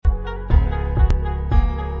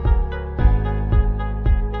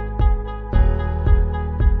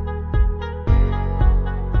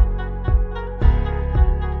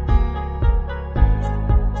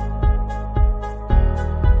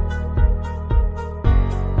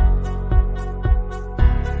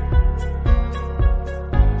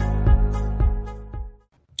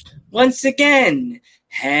Once again,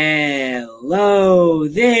 hello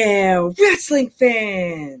there, wrestling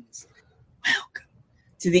fans. Welcome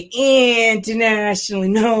to the internationally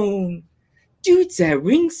known Dudes at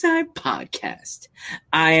Ringside podcast.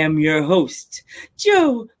 I am your host,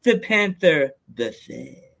 Joe the Panther the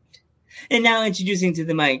Third. And now introducing to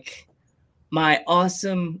the mic, my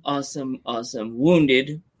awesome,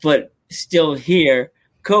 wounded, but still here,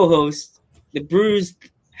 co-host, the bruised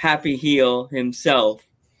happy heel himself,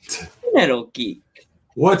 Metal Geek.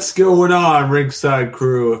 What's going on, Ringside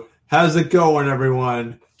Crew? How's it going,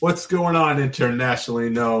 everyone? What's going on, internationally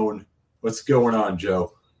known? What's going on,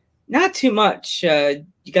 Joe? Not too much. You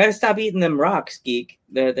got to stop eating them rocks, Geek.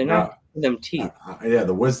 They're not them teeth. Yeah,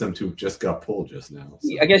 the wisdom tooth just got pulled just now. So,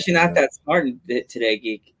 I guess you're not that smart today,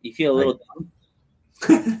 Geek. You feel a little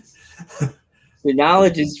dumb. The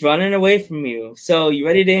knowledge is running away from you. So you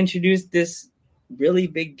ready to introduce this really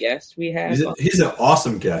big guest we have? He's an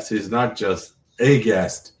awesome guest. He's not just a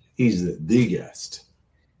guest. He's the guest.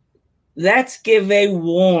 Let's give a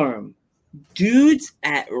warm Dudes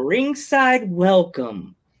at Ringside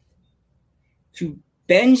welcome to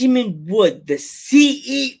Benjamin Wood, the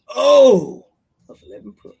CEO of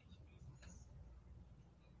 11 Pro.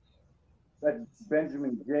 That's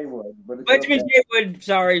Benjamin J. Wood. But Benjamin J. Wood,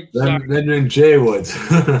 sorry. Benjamin J. Woods.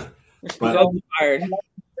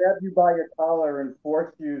 Grab you by your collar and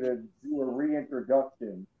force you to do a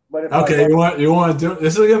reintroduction. But if okay, you want to do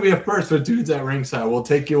this? Is gonna be a first for Dudes at Ringside. We'll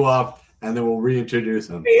take you off and then we'll reintroduce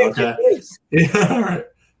him. Okay. Yeah. All right.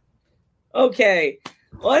 Okay.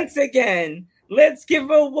 Once again, let's give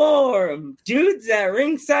a warm Dudes at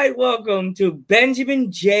Ringside welcome to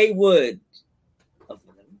Benjamin J. Wood of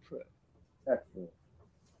 11 Pro. Excellent.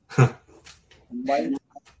 Might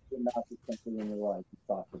not be something in your life is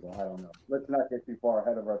possible. I don't know. Let's not get too far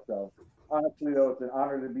ahead of ourselves. Honestly, though, it's an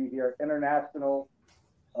honor to be here. International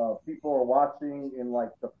people are watching in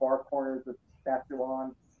like the far corners of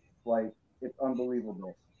Saskatchewan. Like, it's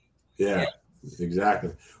unbelievable. Yeah,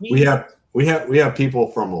 exactly. We have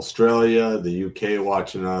people from Australia, the UK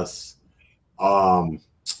watching us.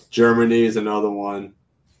 Germany is another one.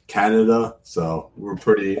 Canada, so we're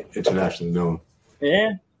pretty internationally known.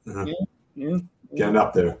 Yeah. Getting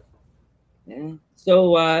up there. Yeah.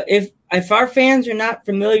 So if our fans are not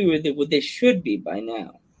familiar with it, what they should be by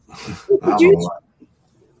now.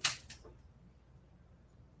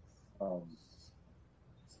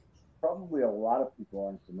 Probably a lot of people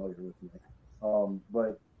aren't familiar with me,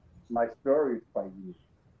 but my story is quite unique.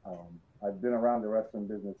 I've been around the wrestling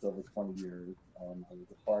business over 20 years. I was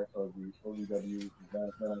a part of the OVW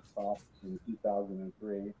developmental stop in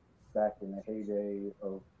 2003, back in the heyday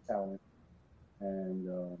of talent, and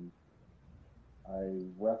I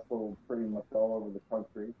wrestled pretty much all over the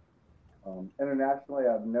country. Internationally,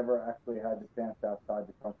 I've never actually had the chance outside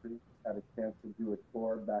the country. Had a chance to do a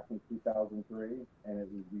tour back in 2003, and it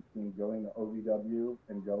was between going to OVW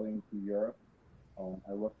and going to Europe.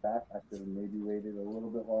 I look back, I should have maybe waited a little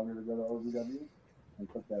bit longer to go to OVW and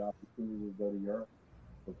took that opportunity to go to Europe.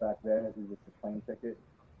 But back then, it was just a plane ticket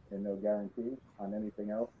and no guarantee on anything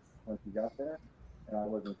else once you got there, and I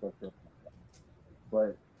wasn't so sure.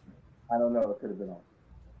 But I don't know, it could have been all.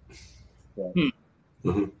 So,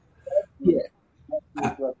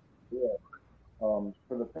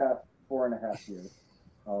 for the past 4.5 years,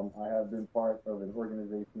 I have been part of an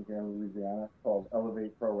organization here in Louisiana called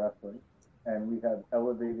Elevate Pro Wrestling, and we have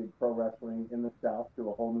elevated pro wrestling in the South to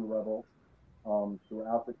a whole new level.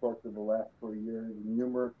 Throughout the course of the last 4 years,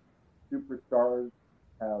 numerous superstars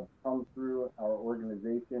have come through our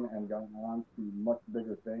organization and gone on to much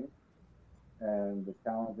bigger things. And the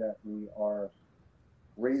talent that we are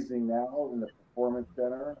raising now in the Performance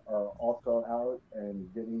Center are also out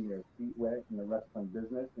and getting their feet wet in the wrestling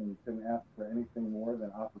business, and you couldn't ask for anything more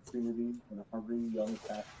than opportunity and a hungry, young,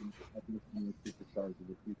 passionate, superstars of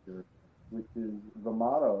the future, which is the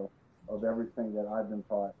motto of everything that I've been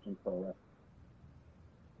taught in pro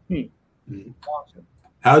wrestling. Awesome.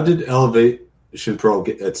 How did Elevation Pro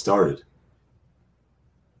get started?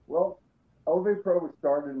 Well, Elevate Pro was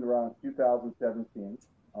started in around 2017. It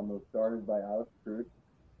was started by Alex Cruz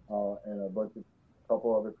and a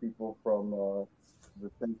couple other people from the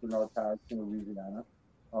St. Bernard Parish in Louisiana.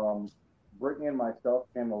 Brittany and myself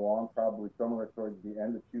came along probably somewhere towards the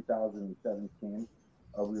end of 2017.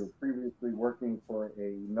 We were previously working for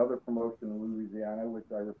another promotion in Louisiana,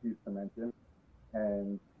 which I refuse to mention.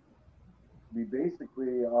 And we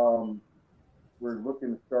basically were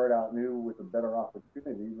looking to start out new with a better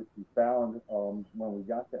opportunity, which we found when we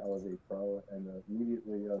got to Elevate Pro. And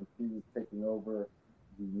immediately she was taking over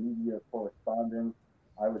the media correspondence.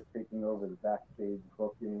 I was taking over the backstage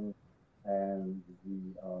booking and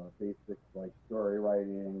the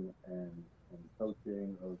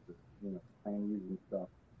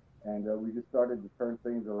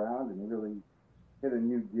turn things around and really hit a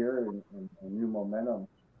new gear and new momentum,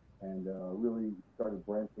 and really started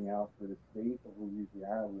branching out for the state of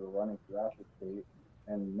Louisiana. We were running throughout the state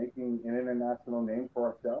and making an international name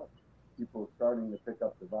for ourselves. People were starting to pick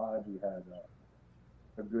up the vibe. We had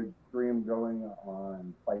a good stream going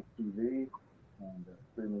on Fight TV and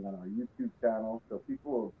streaming on our YouTube channel. So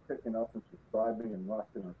people were picking up and subscribing and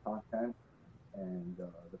watching our content. And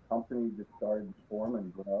the company just started to form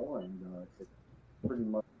and grow, and it's pretty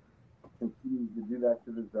much continues to do that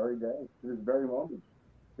to this very day, to this very moment,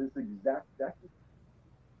 this exact second.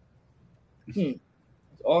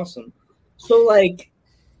 That's awesome. So, like,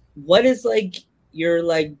 what is like your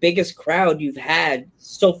like biggest crowd you've had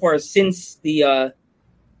so far since the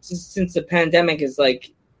pandemic is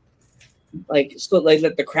like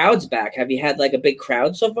the crowd's back? Have you had like a big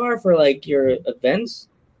crowd so far for like your events?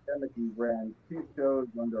 We ran 2 shows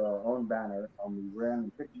under our own banner. We ran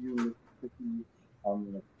in Picayune, Mississippi,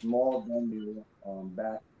 in a small venue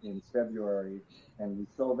back in February, and we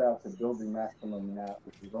sold out the building maximum nap,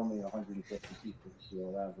 which was only 150 people to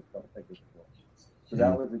allow the sell tickets for. So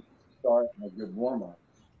that was a start and a good warm-up.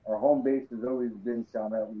 Our home base has always been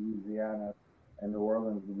Chalmette, Louisiana, and New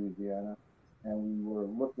Orleans, Louisiana, and we were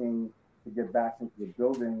looking to get back into the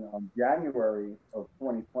building on January of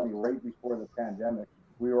 2020, right before the pandemic.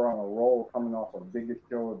 We were on a roll coming off our biggest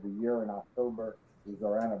show of the year in October. It was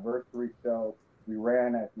our anniversary show. We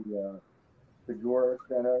ran at the Segura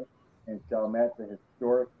Center in Chalmette, the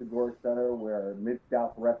historic Segura Center, where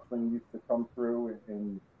Mid-South Wrestling used to come through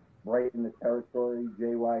and right in the territory,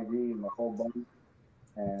 JYD and the whole bunch.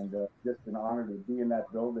 And just an honor to be in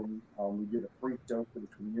that building. We did a free show for the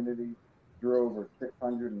community, drew over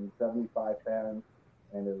 675 fans,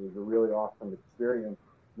 and it was a really awesome experience.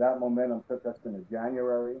 That momentum took us into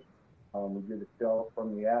January. We did a show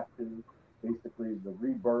from the ashes, basically the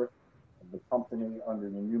rebirth of the company under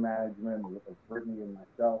the new management of Brittany and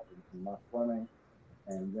myself and Mark Fleming.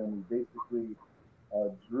 And then we basically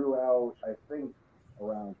drew out, I think,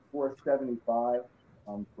 around 475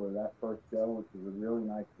 for that first show, which was a really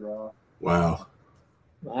nice draw. Wow.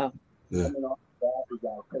 Wow. Yeah. Coming off that, we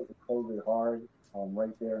got hit with COVID hard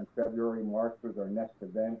right there in February. March was our next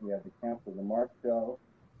event. We had to cancel the March show,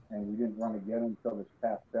 and we didn't run again until this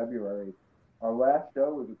past February. Our last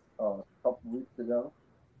show was a couple weeks ago,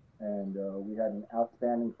 and we had an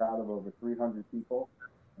outstanding crowd of over 300 people,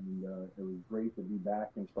 and it was great to be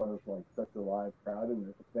back in front of like such a live crowd, and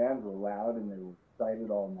the fans were loud and they were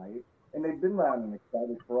excited all night, and they've been loud and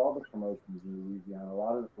excited for all the promotions in Louisiana. A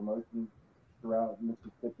lot of the promotions throughout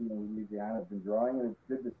Mississippi and Louisiana have been drawing, and it's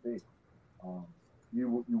good to see.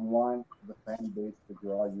 You want the fan base to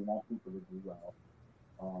draw. You want people to do well.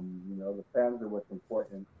 You know, the fans are what's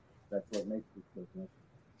important. That's what makes this business.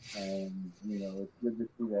 And, you know, it's good to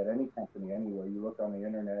see that any company anywhere, you look on the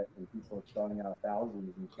internet and people are selling out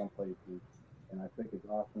thousands in some places. And I think it's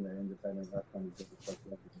awesome that independent wrestling is such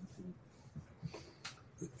recognition.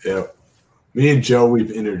 Yeah. Me and Joe,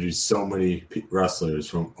 we've introduced so many wrestlers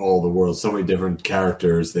from all the world, so many different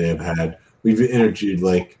characters they have had. We've interviewed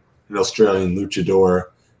like an Australian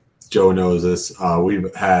luchador. Joe knows this.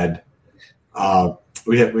 We've had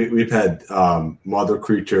mother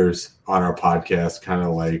creatures on our podcast, kind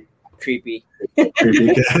of like creepy.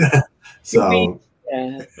 So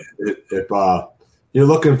yeah. if you're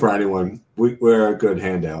looking for anyone, we're a good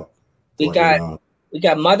handout. We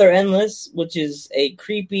got Mother Endless, which is a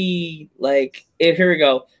creepy, like, here we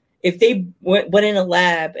go. If they went in a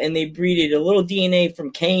lab and they breeded a little DNA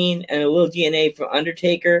from Kane and a little DNA from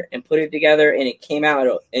Undertaker and put it together, and it came out,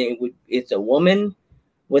 and it's a woman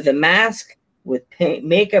with a mask, with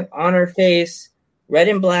makeup on her face, red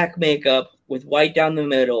and black makeup with white down the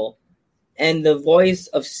middle, and the voice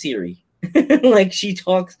of Siri. Like, she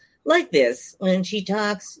talks like this. When she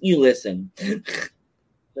talks, you listen.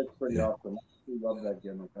 That's pretty awesome. I love that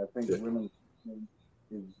gimmick. I think women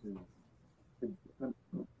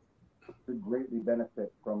could greatly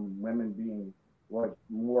benefit from women being like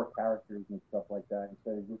more characters and stuff like that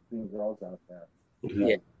instead of just being girls out there.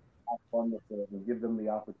 Yeah. Have fun with it and give them the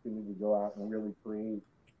opportunity to go out and really create.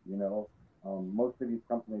 You know, most of these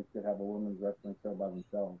companies could have a women's wrestling show by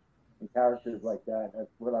themselves. And characters like that, that's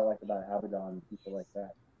what I like about Abaddon and people like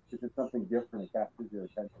that. Because it's something different, it captures your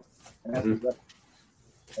attention. And that's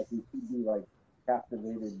like you should be like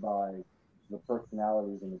captivated by the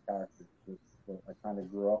personalities and the characters. That's what I kind of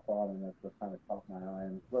grew up on, and that's what kind of caught my eye.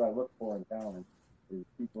 And what I look for in talent is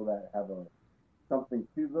people that have something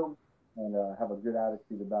to them and have a good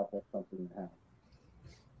attitude about that something they have.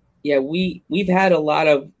 Yeah, we've had a lot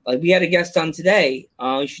of we had a guest on today.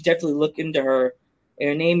 You should definitely look into her.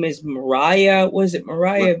 Her name is Mariah. Was it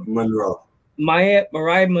Mariah Monroe?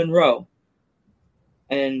 Mariah Monroe,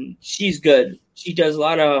 and she's good. She does a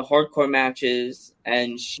lot of hardcore matches,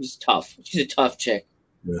 and she's tough. She's a tough chick.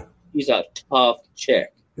 Yeah. She's a tough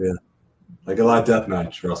chick. Yeah. Like a lot of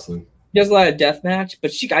deathmatch wrestling. She does a lot of deathmatch,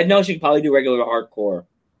 but I know she can probably do regular hardcore,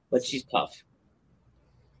 but she's tough.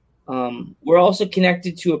 We're also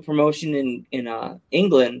connected to a promotion in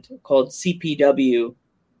England called CPW,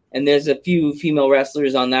 and there's a few female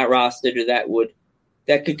wrestlers on that roster that would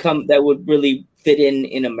really fit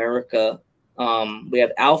in America. We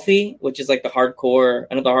have Alfie, which is like another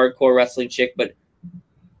hardcore wrestling chick, but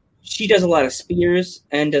she does a lot of spears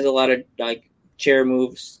and does a lot of like chair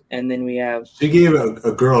moves. And then we have She gave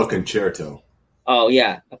a girl a concerto. Oh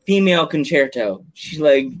yeah, a female concerto. She's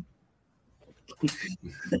like,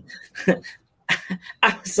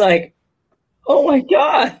 I was like, oh my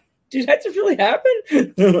god, did that just really happen?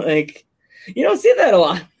 Like, you don't see that a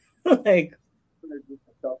lot. Like,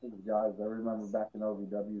 Stuff with the guys. I remember back in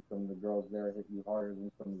OVW, some of the girls there hit you harder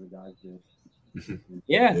than some of the guys did.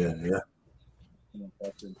 Yeah.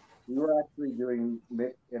 We were actually doing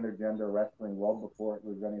mixed intergender wrestling well before it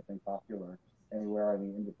was anything popular anywhere on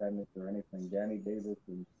the independents or anything. Danny Davis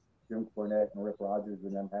and Jim Cornette and Rip Rogers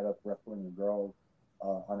and them had us wrestling the girls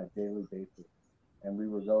on a daily basis. And we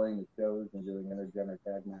were going to shows and doing intergender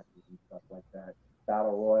tag matches and stuff like that.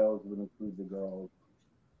 Battle Royals would include the girls.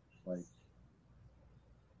 Like,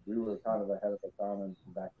 we were kind of ahead of the time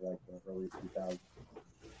back to like the early 2000s.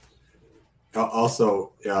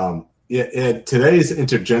 Also, today's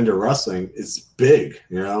intergender wrestling is big.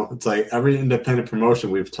 You know, it's like every independent promotion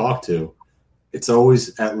we've talked to, it's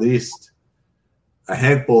always at least a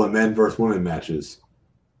handful of men versus women matches.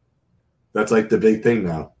 That's like the big thing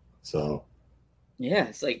now. So, yeah,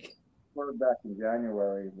 it's like we're back in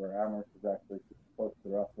January where Amherst was actually supposed to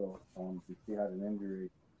wrestle. She had an injury.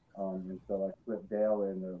 And so I slipped Dale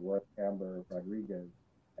in with Amber Rodriguez,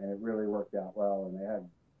 and it really worked out well. And they had,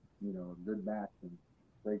 a good match and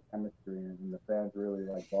great chemistry, and the fans really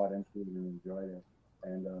bought into it and enjoyed it.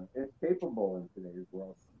 And it's capable in today's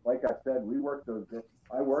world. Like I said,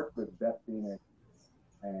 I worked with Beth Phoenix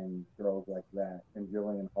and girls like that, and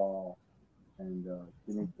Jillian Hall, and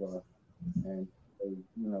Shaniqua, and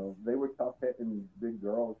they were tough hitting big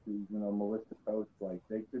girls who, Melissa Coast,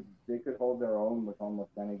 they could hold their own with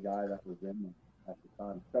almost any guy that was in them at the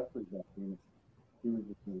time, especially Beth Phoenix. She was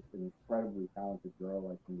just an incredibly talented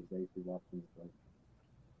girl, from the day she walked in the place.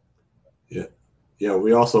 Yeah. Yeah,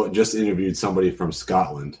 we also just interviewed somebody from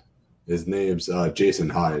Scotland. His name's Jason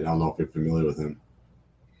Hyde. I don't know if you're familiar with him.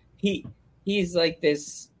 He's like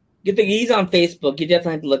this. Good thing he's on Facebook. You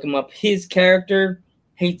definitely have to look him up. His character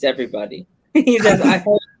hates everybody. He says, I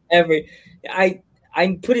put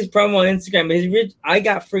his promo on Instagram. I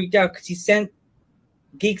got freaked out because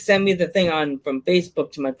Geek sent me the thing from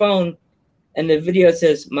Facebook to my phone, and the video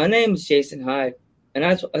says, "My name is Jason Hyde,"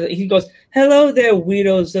 and he goes, "Hello there,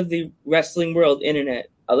 weirdos of the wrestling world internet.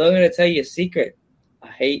 I'm going to tell you a secret. I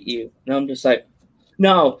hate you." And I'm just like,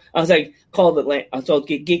 no. I was like, call the. I told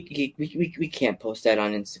Geek, we can't post that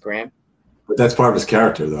on Instagram. But that's part of his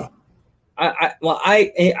character, though.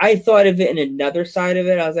 I thought of it in another side of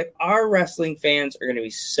it. I was like, our wrestling fans are going to be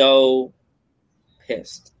so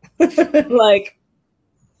pissed. Like,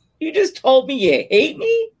 you just told me you hate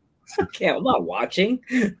me? Okay, I'm not watching.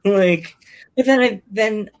 Like, but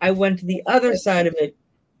then I went to the other side of it.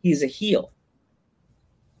 He's a heel,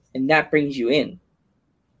 and that brings you in.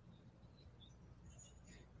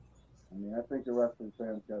 I mean, I think the wrestling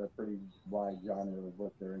fans got a pretty wide genre of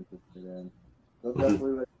what they're interested in. So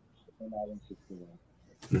definitely. Not interested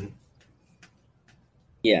in.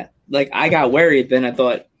 Yeah, like I got worried. Then I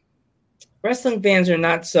thought wrestling fans are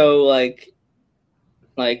not so like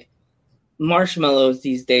marshmallows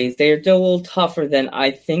these days. They're a little tougher than I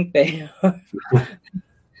think they are.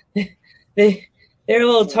 They're a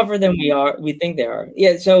little tougher than we think they are.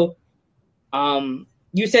 Yeah. So,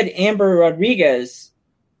 you said Amber Rodriguez.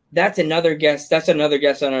 That's another guest. That's another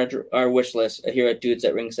guest on our wish list here at Dudes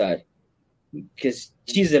at Ringside. Because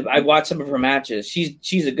I watched some of her matches.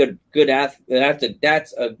 She's a good athlete.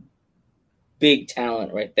 That's a big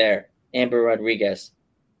talent right there, Amber Rodriguez.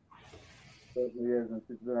 Certainly is, and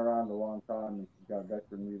she's been around a long time, and she's got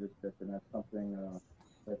veteran leadership, and that's something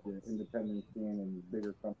that the independent scene and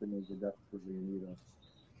bigger companies are desperately in need of.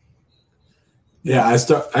 Yeah, I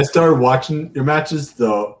started watching your matches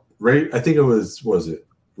though. I think it was it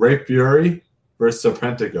Ray Fury versus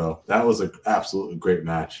Serpentico. That was an absolutely great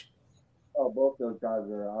match. Oh, both those guys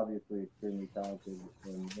are obviously extremely talented,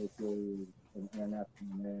 and Ray Fury is an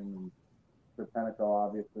international name, and Serpentico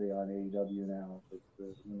obviously on AEW now. But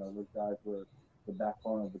those guys were the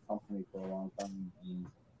backbone of the company for a long time, and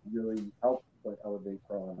really helped put Elevate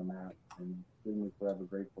Pro on the map, and extremely forever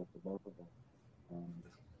grateful for both of them.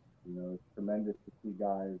 It's tremendous to see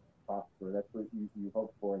guys prosper. That's what you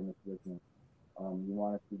hope for in this business. You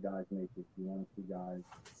want to see guys make it. You want to see guys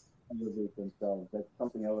elevate themselves. That's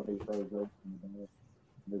something Elevate Pro is open about.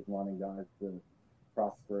 Is wanting guys to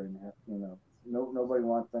prosper and have, nobody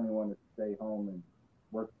wants anyone to stay home and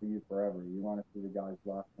work for you forever. You want to see the guys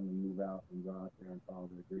blossom and move out and go out there and follow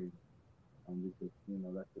their dreams. Because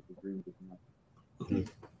that's what the dreams is about. And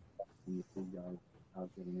you see guys out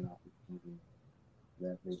getting an opportunity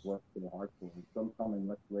that they've worked so hard for, and some coming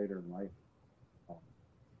much later in life.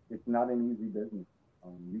 It's not an easy business.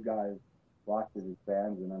 You guys watch it as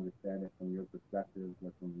fans and understand it from your perspective,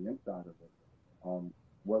 but from the inside of it.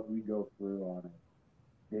 What we go through on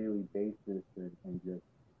a daily basis and just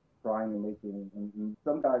trying to make it, and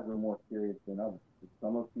some guys are more serious than others. For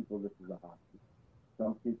some people, this is a hobby.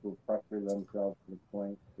 Some people pressure themselves to the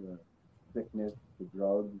point to sickness, to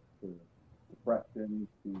drugs, to depression,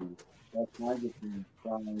 to all kinds of things,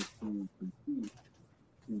 trying to compete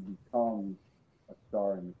to become a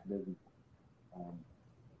star in this business.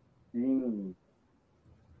 Being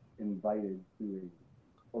invited to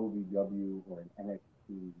a OVW or an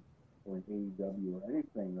NXT or an AEW or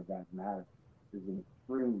anything of that matter is an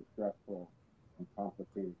extremely stressful and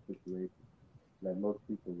complicated situation that most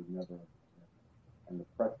people would never understand. And the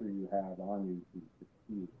pressure you have on you to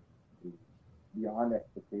succeed is beyond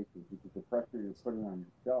expectations, because the pressure you're putting on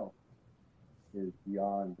yourself is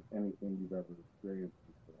beyond anything you've ever experienced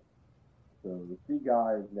before. So to see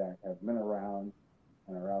guys that have been around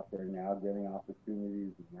and are out there now getting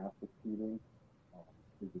opportunities and now succeeding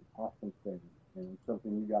is an awesome thing. And it's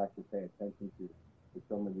something you guys should pay attention to. For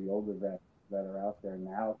some of the older vets that are out there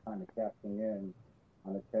now kind of cashing in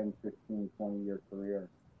on a 10, 15, 20-year career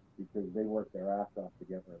because they work their ass off to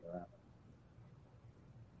get where they're at.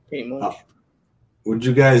 Pretty much. Would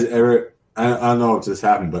you guys ever, I don't know if this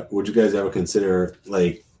happened, but would you guys ever consider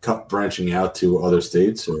branching out to other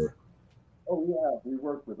states or? Oh yeah, we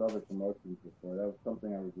worked with other promotions before. That was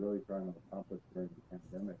something I was really trying to accomplish during the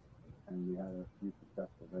pandemic, and we had a few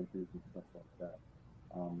successful ventures and stuff like that.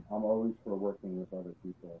 I'm always for working with other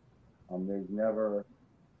people. There's never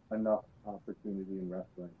enough opportunity in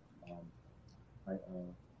wrestling.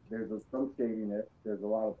 There's some shadiness, there's a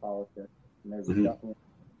lot of politics, and there's definitely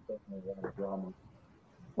a lot of drama.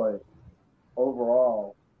 But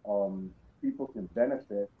overall, people can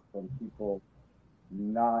benefit from people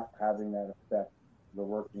not having that affect the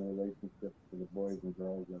working relationships for the boys and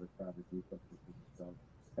girls that are trying to do something for themselves.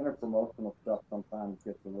 And the promotional stuff sometimes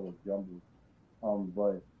gets a little jumbled.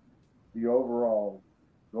 But the overall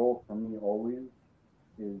goal for me always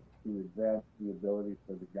is to advance the ability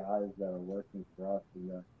for the guys that are working for us and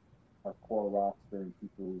that our core roster and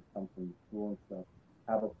people who come from the school and stuff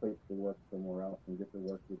have a place to work somewhere else and get to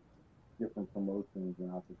work with different promotions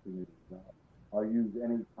and opportunities. I'll use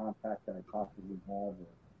any contact that I possibly have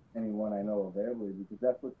or anyone I know available because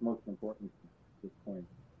that's what's most important at this point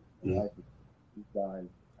in life. These guys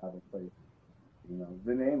have a place.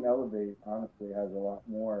 The name Elevate honestly has a lot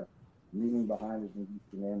more meaning behind it than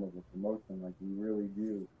just the name of a promotion. Like we really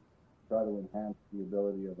do try to enhance the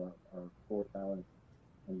ability of our core talent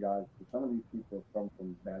and guys. Some of these people come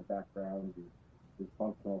from bad backgrounds or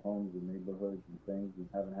dysfunctional homes and neighborhoods and things and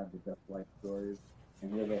haven't had the best life stories.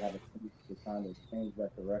 And here they have a chance to kind of change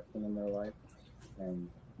that direction in their life and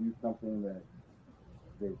do something that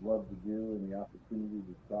they've loved to do and the opportunity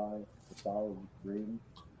to try to follow these dreams.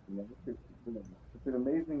 It's an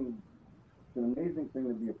amazing thing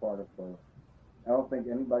to be a part of pro wrestling. I don't think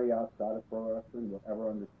anybody outside of pro wrestling will ever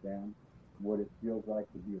understand what it feels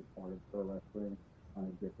like to be a part of pro wrestling on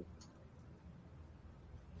a different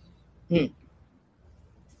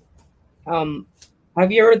level.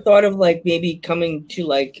 Have you ever thought of maybe coming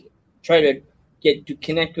to try to get to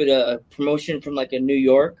connect with a promotion from a New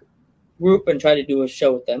York group and try to do a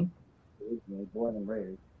show with them? Born and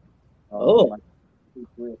raised. My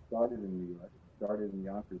career started in New York. Started in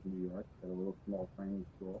Yonkers, New York, at a little small training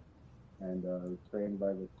school, and was trained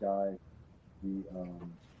by this guy, the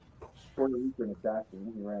Puerto Rican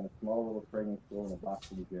assassin. He ran a small little training school in a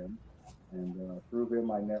boxing gym, and through him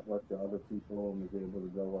I networked to other people and was able to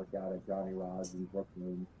go work out at Johnny Rod's in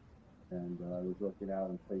Brooklyn, and I was working out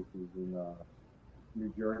in places in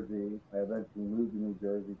New Jersey. I eventually moved to New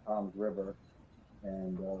Jersey, Tom's River,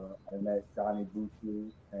 and I met Johnny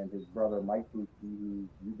Bucci and his brother Mike Bucci, who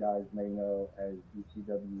you guys may know as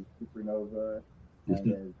ECW Supernova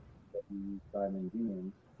and as W. Simon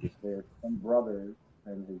Dean. They're some brothers,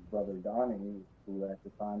 and his brother Donnie, who at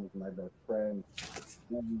the time was my best friend,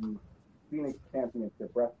 won Phoenix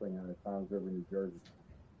Championship Wrestling out of Tom's River, New Jersey.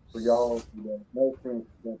 For y'all, no Phoenix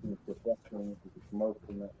Championship Wrestling is a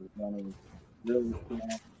promotion that was running really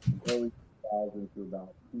strong from early 2000 to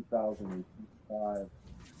about 2005,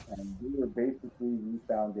 and we were basically the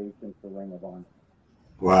foundation for Ring of Honor.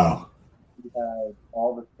 Wow. We had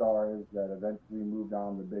all the stars that eventually moved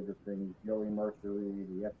on to bigger things: Joey Mercury,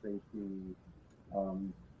 the SAT,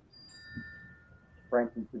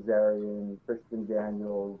 Frankie Kazarian, Christian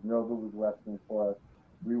Daniels. Nova was wrestling for us.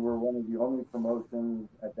 We were one of the only promotions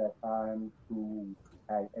at that time who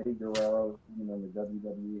had Eddie Guerrero, even though the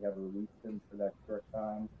WWE had released him for that short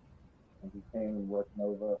time, and he came and worked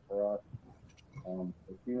Nova for us.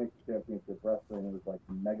 The Phoenix Championship Wrestling was like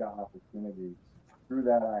a mega opportunity. Through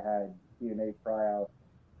that, I had TNA tryouts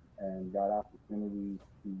and got opportunities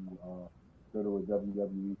to go to a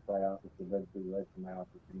WWE tryout, which eventually led to my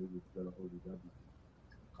opportunity to go to OVW.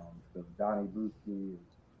 So Donnie Bucci,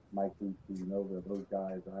 Mike Bucci, Nova, those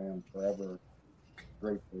guys, I am forever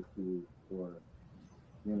grateful to for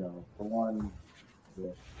one,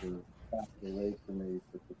 the path they laid for me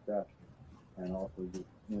for success, and also just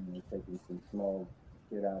taking some small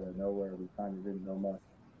kid out of nowhere who kind of didn't know much,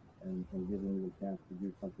 and giving me a chance to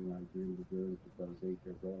do something I dreamed of doing since I was 8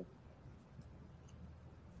 years old.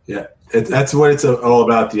 Yeah, that's what it's all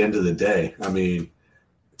about at the end of the day. I mean,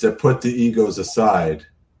 to put the egos aside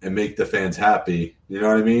and make the fans happy, you know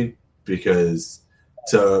what I mean? Because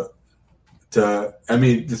to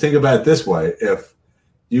think about it this way: if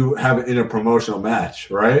you have an interpromotional match,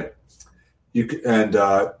 right?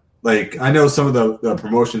 I know some of the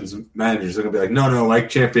promotions managers are gonna be like, no, my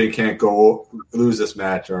champion can't go lose this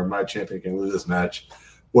match, or my champion can lose this match.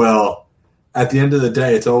 Well, at the end of the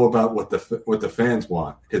day, it's all about what the fans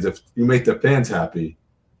want. Because if you make the fans happy,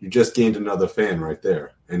 you just gained another fan right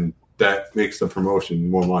there, and that makes the promotion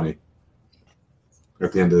more money.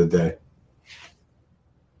 At the end of the day.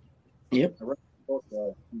 Yep. I read a book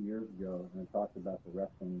a few years ago, and it talked about the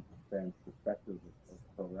wrestling fans' perspective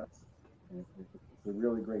of pro wrestling. And it's a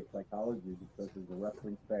really great psychology because as a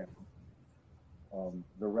wrestling fan,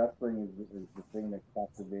 the wrestling is the thing that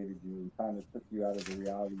captivated you and kind of took you out of the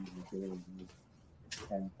reality of your daily life.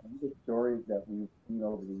 And the stories that we've seen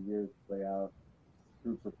over the years play out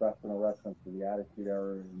through professional wrestling, through the Attitude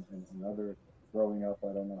Era and other growing up.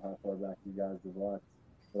 I don't know how far back you guys have watched,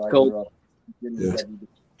 but I grew up in the WWE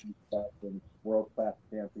stuff and World Class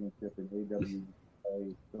Championship and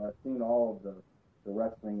AWA. So I've seen all of the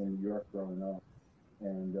wrestling in New York growing up.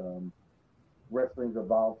 And wrestling's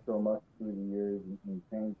evolved so much through the years and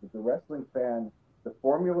changed. But the wrestling fan, the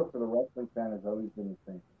formula for the wrestling fan has always been the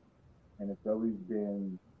same. And it's always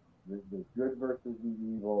been the good versus the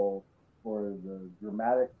evil, or the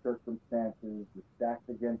dramatic circumstances, the stacked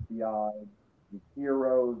against the odds, the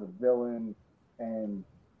hero, the villain. And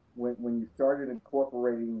when you started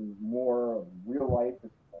incorporating more of real life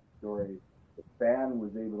stories, the fan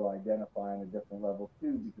was able to identify on a different level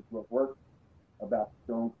too, because what worked about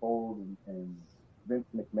Stone Cold and Vince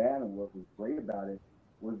McMahon, and what was great about it,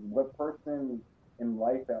 was what person in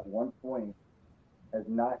life at one point has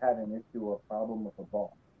not had an issue or problem with a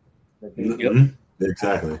ball. That they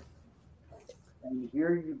Exactly. And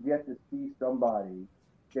here you get to see somebody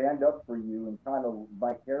stand up for you, and kind of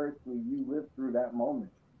vicariously you live through that moment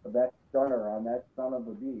of that stunner on that son of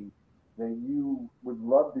a bee that you would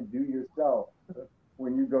love to do yourself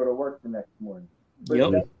when you go to work the next morning. But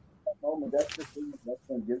that moment, that's the thing that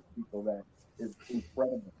wrestling gives people that is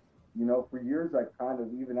incredible. For years I kind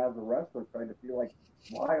of, even as a wrestler, tried to feel like,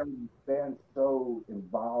 why are these fans so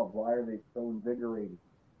involved? Why are they so invigorated?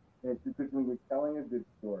 And it's because when you're telling a good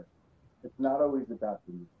story, it's not always about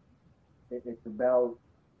the music. It's about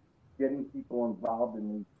getting people involved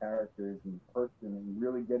in these characters and person, and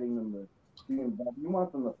really getting them to be involved. You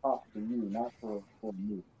want them to pop for you, not for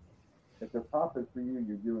you. If they're popping for you,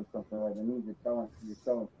 you're doing something right. That means you're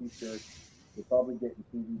selling T-shirts. You're probably getting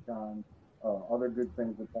TV time. Other good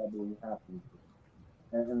things are probably happening.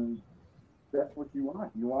 And that's what you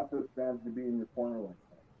want. You want those fans to be in your corner like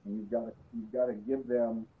that, and you've got to give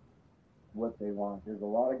them what they want. There's a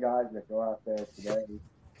lot of guys that go out there today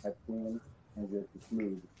at teams and just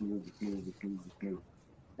smooth.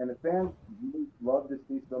 And the fans really love to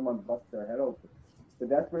see someone bust their head open. But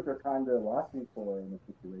that's what they're kind of watching for in a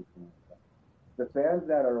situation like that. The fans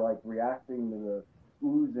that are like reacting to the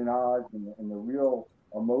oohs and ahs and the real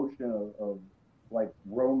emotion of like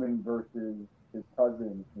Roman versus his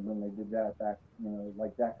cousin, and when they did that back,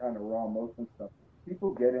 like that kind of raw emotion stuff.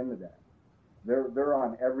 People get into that. They're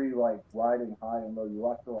on every like riding high and low. You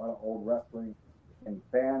watch a lot of old wrestling, and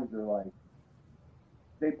fans are like,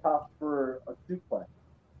 they pop for a suplex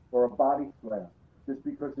or a body slam just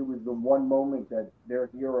because it was the one moment that their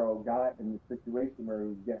hero got in the situation where he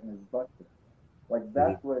was getting his butt kicked. Like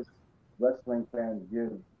that's what wrestling fans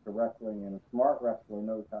give to wrestling, and a smart wrestler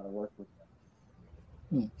knows how to work with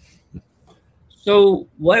them. So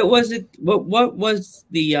what was it? What was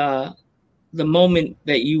the moment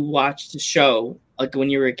that you watched the show, like when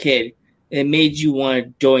you were a kid, that made you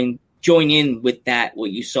want to join in with that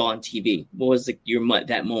what you saw on TV? What was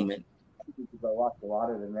that moment? Because I watched a lot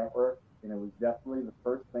of the network, and it was definitely the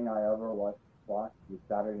first thing I ever watched was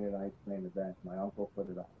Saturday Night's Main Event. My uncle put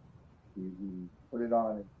it on. He put it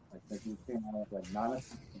on. I think he came on at like 9 o'clock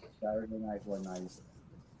Saturday night one night.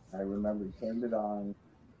 I remember he turned it on,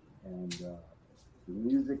 and the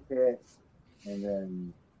music hit, and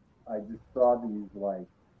then I just saw these like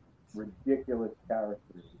ridiculous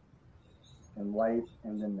characters in life,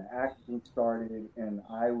 and then the action started, and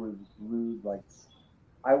I was glued. Like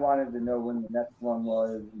I wanted to know when the next one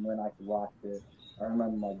was and when I could watch it. I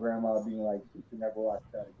remember my grandma being like, "You should never watch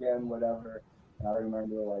that again," whatever. And I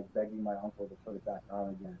remember like begging my uncle to put it back on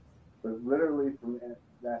again. But literally from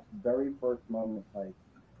that very first moment, like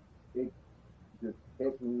it just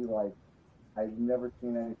hit me like I've never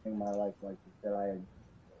seen anything in my life like it. That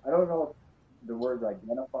I don't know if the word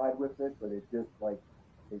identified with it, but it just like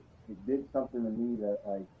it did something to me that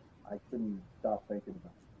like I couldn't stop thinking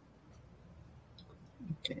about.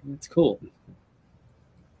 Okay, that's cool.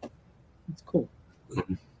 That's cool.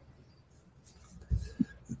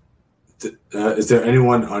 Is there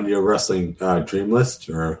anyone on your wrestling dream list,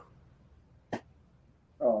 or?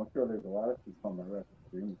 Oh, I'm sure there's a lot of people on my wrestling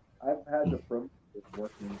dream. I've had the privilege of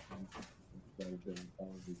working on television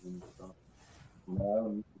and stuff. You know, I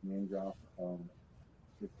don't need to name drop.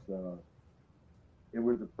 It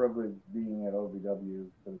was a privilege being at OVW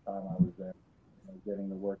for the time I was there, getting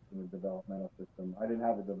to work in the developmental system. I didn't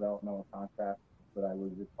have a developmental contract, but I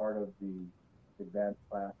was a part of the advanced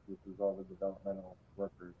class, which was all the developmental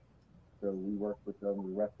workers. So we worked with them.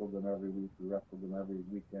 We wrestled them every week. We wrestled them every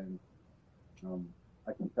weekend.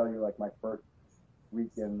 I can tell you, like my first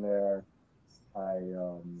weekend there, I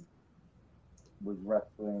was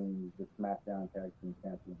wrestling the SmackDown Tag Team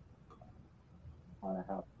Champion on a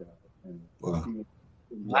house show, and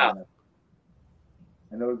Wow.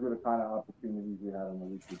 And those were the kind of opportunities we had on the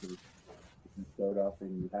weekly basis. You showed up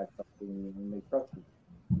and you had something, and they trusted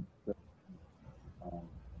you. So,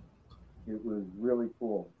 it was really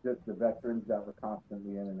cool. Just the veterans that were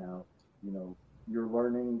constantly in and out. You know, you're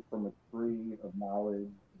learning from a tree of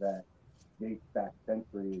knowledge that dates back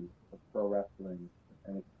centuries of pro wrestling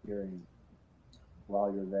and experience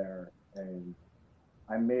while you're there. And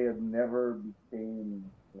I may have never became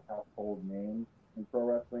a household name in pro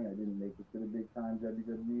wrestling. I didn't make it to the big time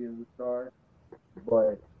WWE as a star,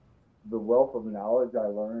 but the wealth of knowledge I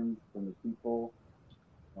learned from the people,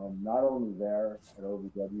 not only there at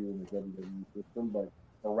OVW and the WWE system, but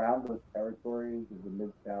around those territories of the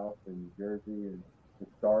Mid South and New Jersey, and the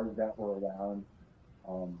stars that were around,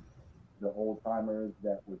 the old timers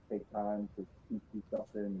that would take time to teach you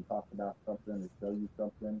something and talk about something and show you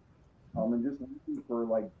something. And just looking for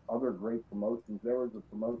like other great promotions. There was a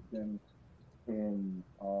promotion in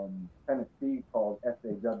Tennessee called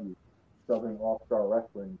SAW, Southern All Star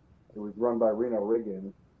Wrestling. It was run by Reno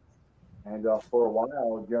Riggins, and for a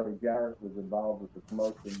while, Jerry Jarrett was involved with the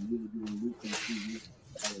promotion. We were doing weekend TV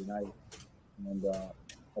Saturday night, and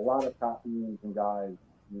a lot of top names and guys,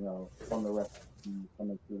 from the wrestling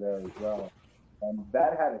coming through there as well. And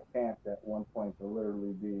that had a chance at one point to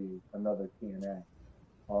literally be another TNA.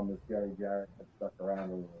 If Jerry Jarrett had stuck around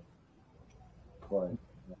a little. But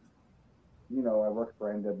I worked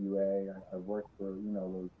for NWA. I worked for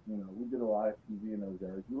those. We did a lot of TV in those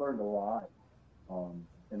areas. We learned a lot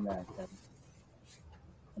in that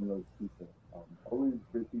from those people. Always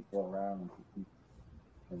good people around to teach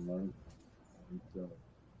and learn. And so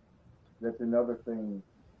that's another thing,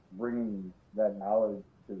 bringing that knowledge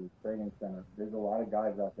to the training center. There's a lot of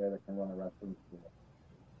guys out there that can run a wrestling school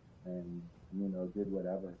and did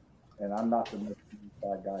whatever. And I'm not the most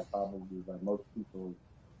qualified guy probably by most people's,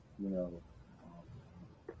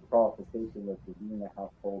 qualification list of being a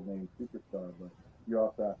household name superstar, but you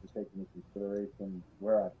also have to take into consideration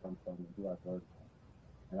where I've come from and who I've learned from.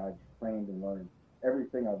 And I've trained and learned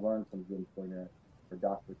everything I've learned from Jim Cornette or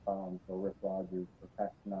Dr. Tom or Rick Rogers or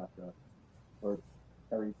Pat Sinatra or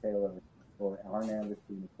Terry Taylor or Arn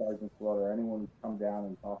Anderson or Sergeant Slaughter, anyone who's come down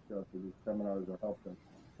and talked to us or did seminars or helped us,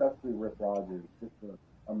 especially Rick Rogers, just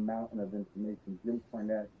a mountain of information. Jim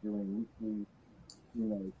Cornette doing weekly,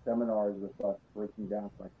 seminars with us, breaking down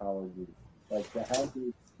psychology. Like to have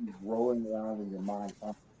this rolling around in your mind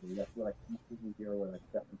constantly. That's what I constantly hear when I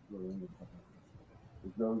step into a room with someone.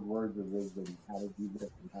 It's those words of wisdom, how to do this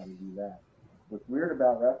and how to do that. What's weird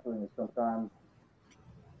about wrestling is sometimes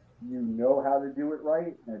you know how to do it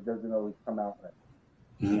right, and it doesn't always come out right.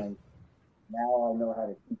 Mhm. And now I know how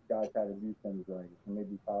to teach guys how to do things right and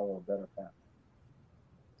maybe follow a better path.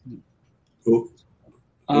 Who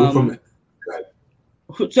from?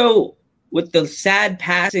 So with the sad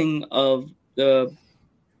passing of the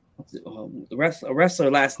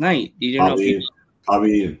wrestler last night, you didn't know if he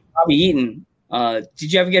Bobby Eaton.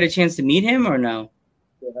 Did you ever get a chance to meet him or no?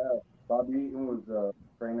 Yeah, Bobby Eaton was a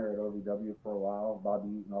trainer at OVW for a while. Bobby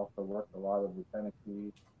Eaton also worked a lot of the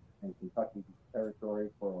Tennessee and Kentucky territory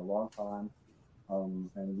for a long time.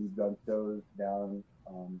 And we've done shows down,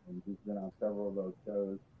 and he's been on several of those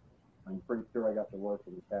shows. I'm pretty sure I got to work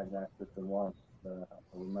with the tag match system once. I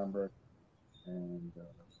remember, and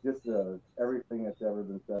just everything that's ever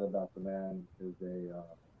been said about the man is a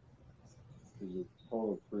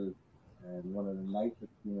total truth, and one of the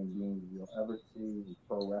nicest human beings you'll ever see in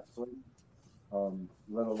pro wrestling,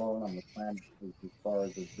 let alone on the planet, as far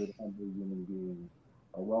as a good, humble human being,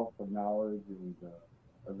 a wealth of knowledge, and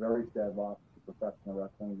a very sad loss to professional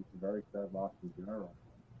wrestling, just a very sad loss in general.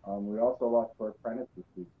 We also lost Burt Prentice this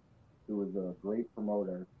week, who was a great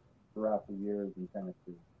promoter throughout the years in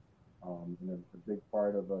Tennessee. And a big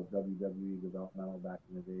part of WWE developmental back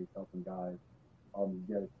in the days, helping guys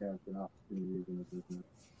get a chance and opportunities in the business.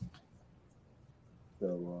 So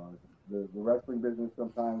the wrestling business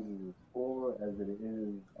sometimes is as poor as it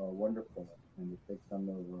is wonderful, and it takes some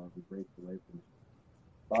of the grace away from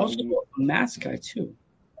it. Also a mask guy too.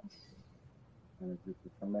 And it's just a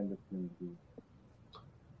tremendous human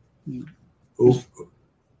being.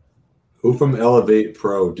 Who from Elevate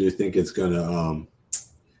Pro do you think is gonna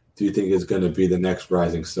be the next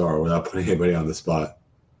rising star without putting anybody on the spot?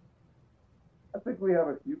 I think we have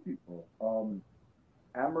a few people.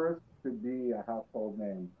 Amaris could be a household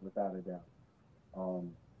name without a doubt.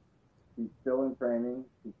 She's still in training.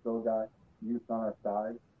 She's still got youth on her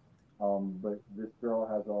side. But this girl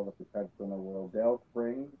has all the potential in the world. Dale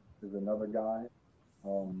Springs is another guy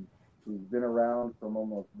who's been around from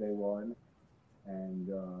almost day one, and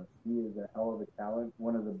he is a hell of a talent.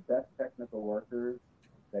 One of the best technical workers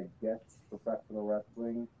that gets professional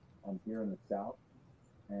wrestling here in the South,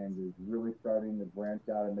 and is really starting to branch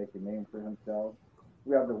out and make a name for himself.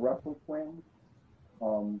 We have the Russell Twins,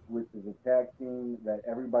 which is a tag team that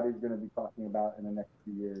everybody's going to be talking about in the next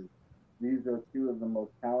few years. These are two of the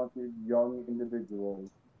most talented young individuals,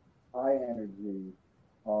 high energy,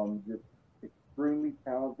 just extremely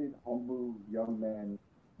talented, humble young men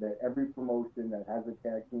that every promotion that has a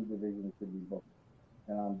tag team division should be booked.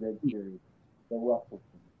 And I'm dead serious. The Russell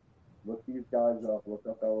Twins. Look these guys up. Look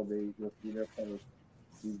up Elevate. You'll see their posts.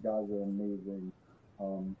 These guys are amazing.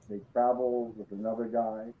 They travel with another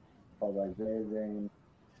guy called Isaiah Zane,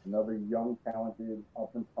 another young, talented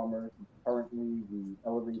up-and-comer. He's currently the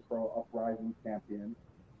Elevate Pro Uprising champion.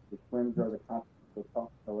 The Twins are the Continental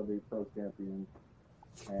Cup Elevate Pro champions.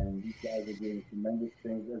 And these guys are doing tremendous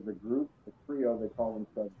things as a group, a trio. They call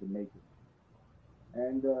themselves the Makers.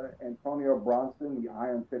 And Antonio Bronson, the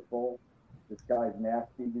Iron Pitbull. This guy's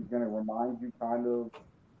nasty. He's going to remind you kind of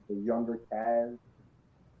the younger Taz.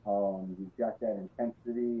 He's got that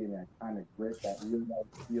intensity and that kind of grit, that real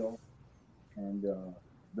life feel. And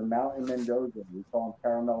the Mountain Mendoza, we call him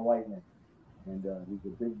Caramel Lightning. And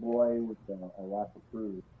he's a big boy with a lot to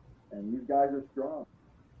prove. And these guys are strong.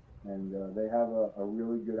 And they have a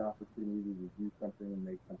really good opportunity to do something and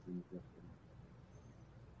make something different.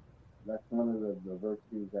 That's one of the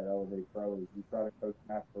virtues that Elevate Pro is. We try to coach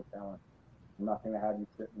natural talent. I'm not going to have you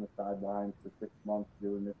sit in the sidelines for 6 months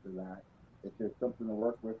doing this or that. If there's something to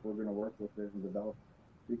work with, we're going to work with it and develop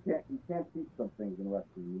it. You can't teach some things in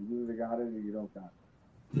wrestling. You either got it or you don't got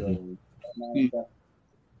it. So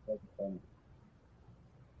that's fun.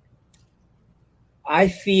 I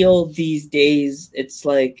feel these days it's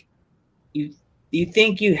like you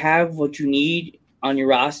think you have what you need on your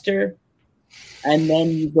roster, and then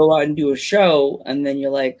you go out and do a show, and then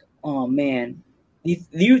you're like, oh man,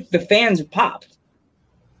 the fans popped.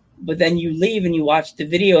 But then you leave and you watch the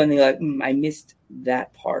video and you're like, I missed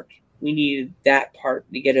that part. We needed that part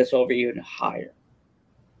to get us over even higher.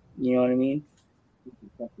 You know what I mean? This is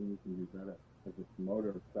something you can do better as a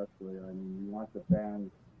promoter, especially. I mean, you want the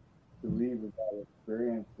fans to leave with that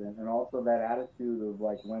experience and also that attitude of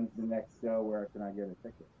like, when's the next show? Where can I get a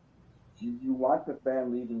ticket? You want the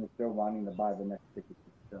fan leaving the show wanting to buy the next ticket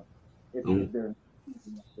to the show. If they're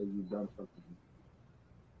so you've done something,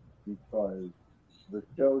 because the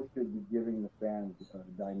show should be giving the fans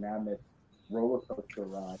a dynamic roller coaster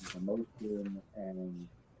ride of emotion and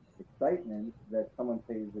excitement that someone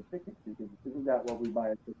pays a ticket to, because isn't that what we buy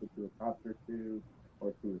a ticket to a concert to,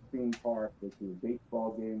 or to a theme park, or to a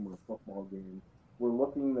baseball game or a football game? We're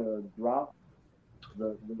looking to drop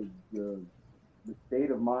the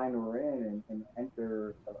state of mind we're in and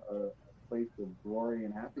enter a place of glory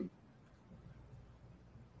and happiness.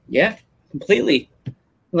 Yeah, completely.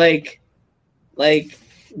 Like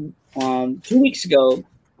 2 weeks ago,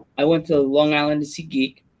 I went to Long Island to see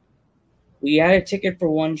Geek. We had a ticket for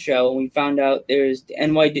one show, and we found out there's the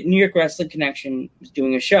New York Wrestling Connection was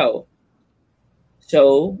doing a show.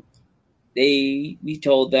 So we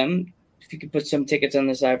told them if you could put some tickets on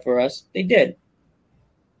the side for us. They did.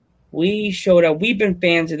 We showed up. We've been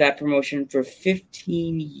fans of that promotion for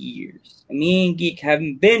 15 years. And me and Geek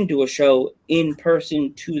haven't been to a show in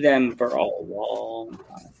person to them for a long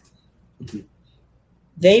time.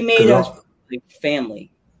 They made us like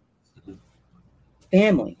family.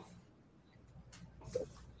 Family.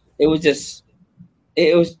 It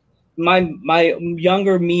was my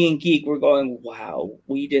younger me and Geek were going, wow,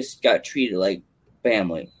 we just got treated like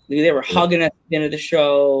family. They were hugging at the end of the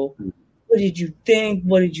show. What did you think?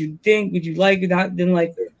 What did you think? Would you like it? Not didn't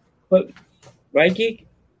like it? But right, Geek?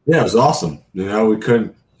 Yeah, it was awesome. We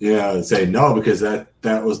couldn't say no, because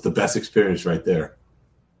that was the best experience right there.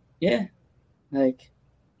 Yeah. Like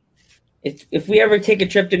if we ever take a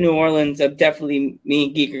trip to New Orleans, definitely me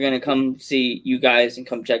and Geek are gonna come see you guys and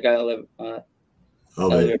come check out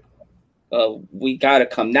we gotta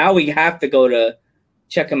come. Now we have to go to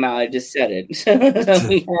check them out. I just said it.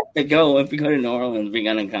 We have to go. If we go to New Orleans, we're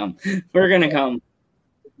gonna come. We're gonna come.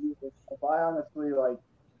 If I honestly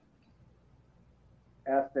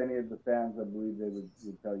asked any of the fans, I believe they would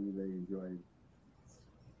tell you they enjoyed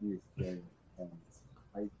the experience.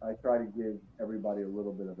 I try to give everybody a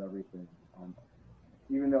little bit of everything.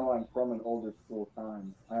 Even though I'm from an older school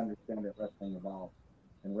time, I understand that wrestling evolves,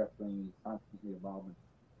 and wrestling is constantly evolving.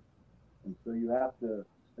 And so you have to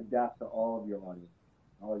adapt to all of your audience,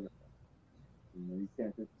 all your fans. You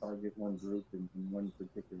can't just target one group in one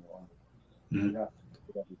particular audience. Mm-hmm. You have to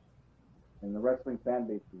do everything. And the wrestling fan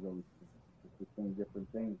base is always changing. It's saying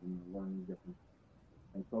different things, and you're learning different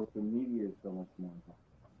things. And social media is so much more involved.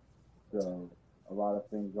 So a lot of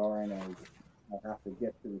things aren't as I have to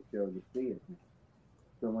get to the show to see it.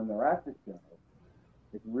 So when they're at the show,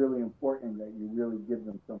 it's really important that you really give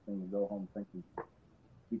them something to go home thinking.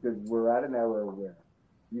 Because we're at an era where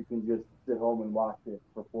you can just sit home and watch it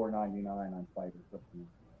for $4.99 on Fight or something.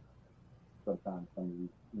 Sometimes some of these,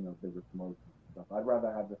 bigger promotions and stuff. I'd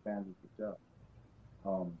rather have the fans at the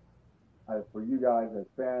show. For you guys as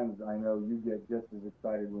fans, I know you get just as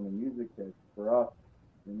excited when the music hits. For us,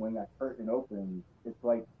 and when that curtain opens, it's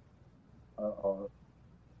like a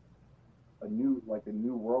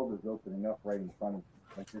new world is opening up right in front of you.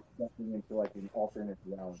 Like you're stepping into like an alternate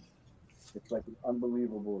reality. It's like an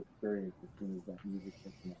unbelievable experience as soon as that music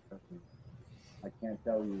hits in that curtain. I can't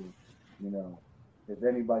tell you, if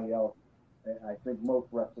anybody else. I think most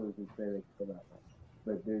wrestlers would say they feel that way,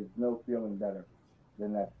 but there's no feeling better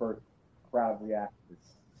than that first crowd reaction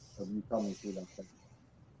of you coming through that thing.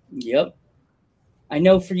 Yep. I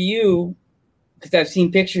know for you, because I've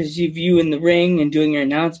seen pictures of you in the ring and doing your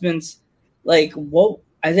announcements. Like,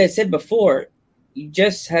 as I said before, you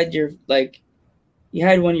just had you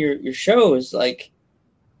had one of your shows. Like,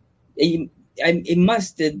 it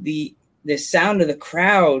must have the sound of the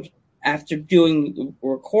crowd after doing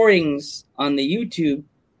recordings on the YouTube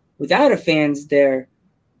without a fans there.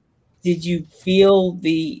 Did you feel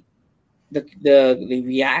the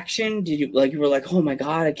reaction? Did you you were like, oh my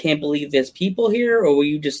God, I can't believe there's people here? Or were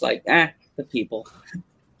you just like, the people?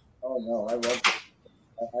 Oh no, I love it.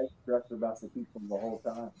 I stress about the people the whole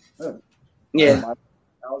time. Yeah.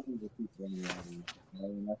 Thousands of people in the audience.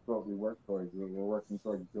 And that's what we work towards. We're working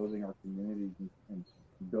towards building our communities and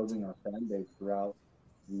building our fan base throughout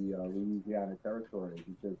the Louisiana territory,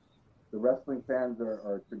 because the wrestling fans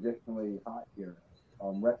are traditionally hot here.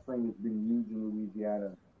 Wrestling has been used in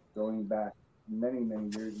Louisiana going back many, many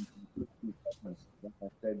years into the 60s segments. Like I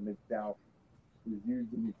said, Mid-South is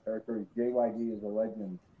used in these territories. JYD is a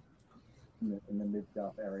legend in the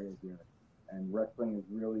Mid-South area here. And wrestling has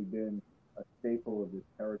really been a staple of this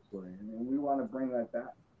territory. And we want to bring that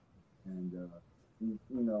back. And we,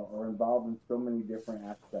 are involved in so many different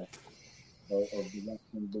aspects of the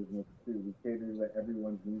wrestling business too. We cater to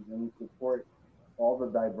everyone's needs, and we support all the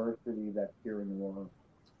diversity that's here in New Orleans.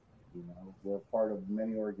 We're part of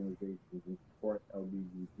many organizations and support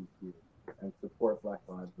LGBTQ and support Black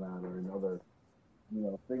Lives Matter and other,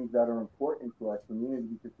 things that are important to our community,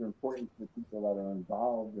 because they're important to the people that are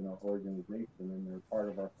involved in our organization, and they're part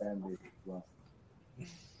of our fan base as well.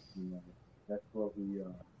 That's what we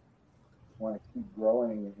want to keep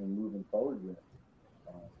growing and moving forward with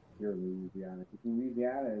here in Louisiana. Because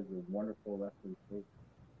Louisiana is a wonderful wrestling state.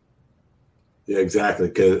 Yeah, exactly.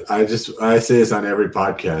 Because I say this on every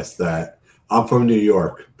podcast that I'm from New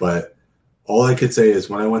York, but all I could say is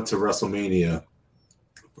when I went to WrestleMania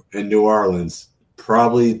in New Orleans,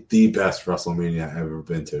 probably the best WrestleMania I've ever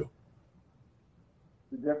been to.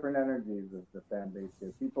 The different energies of the fan base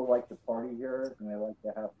here. People like to party here, and they like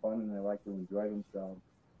to have fun, and they like to enjoy themselves,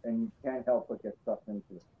 and you can't help but get sucked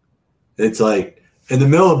into it. It's like in the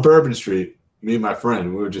middle of Bourbon Street, me and my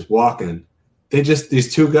friend, we were just walking.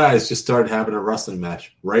 These two guys just started having a wrestling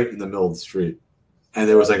match right in the middle of the street, and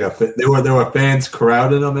there was like there were fans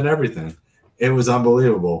crowding them and everything. It was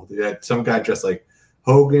unbelievable. You had some guy dressed like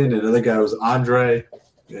Hogan, and another guy was Andre,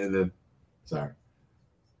 and then sorry.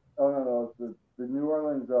 Oh no, the New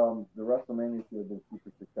Orleans the WrestleMania here have been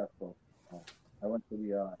super successful. I went to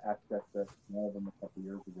the Access at one of them a couple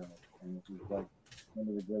years ago, and it was like one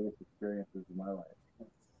of the greatest experiences of my life.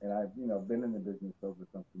 And I've been in the business over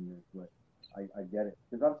something years, but I get it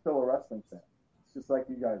because I'm still a wrestling fan, just like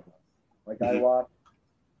you guys are. Like I watch,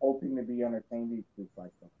 hoping to be entertained each week by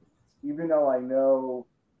something, even though I know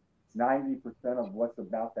 90% of what's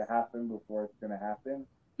about to happen before it's going to happen.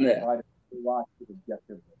 Yeah. I try to watch it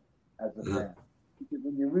objectively as a fan. Because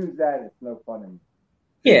when you lose that, it's no fun anymore.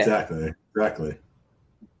 Yeah. Exactly.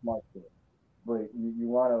 It's smart to it. But you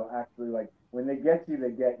want to actually, like, when they get you,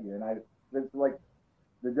 they get you. And it's like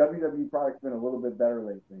the WWE product's been a little bit better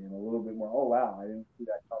lately and a little bit more, oh, wow, I didn't see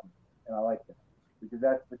that coming. And I like that. Because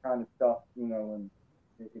that's the kind of stuff, when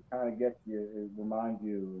it kind of gets you, it reminds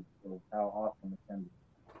you of how awesome it can be.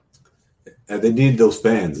 And they need those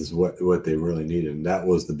fans is what they really needed. And that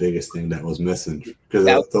was the biggest thing that was missing. Because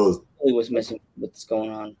those really was missing what's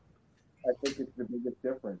going on. I think it's the biggest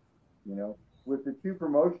difference, With the two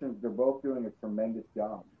promotions, they're both doing a tremendous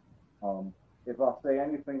job. If I'll say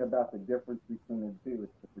anything about the difference between the two,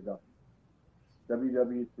 it's the production.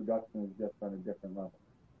 WWE's production is just on a different level.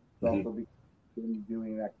 It's also been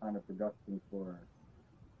doing that kind of production for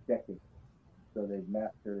decades. So they've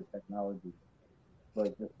mastered the technology.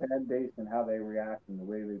 But the fan base and how they react and the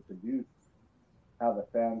way they produce, how the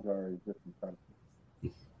fans are is just incredible.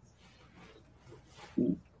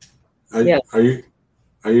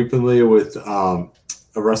 Are you familiar with a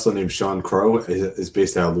wrestler named Sean Crow? Is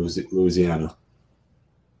based out of Louisiana.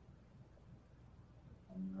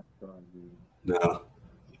 I'm not sure. No,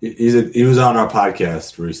 he was on our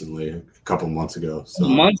podcast recently, a couple months ago. So.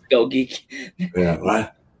 Months ago, Geek. Yeah,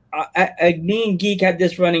 what? Me and Geek had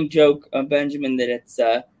this running joke, Benjamin, that it's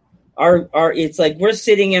it's like we're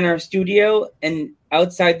sitting in our studio and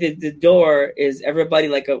outside the door is everybody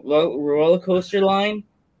like a roller coaster line,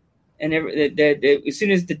 and as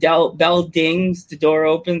soon as the bell dings, the door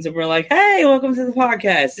opens and we're like, "Hey, welcome to the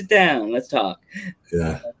podcast. Sit down, let's talk."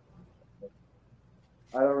 Yeah.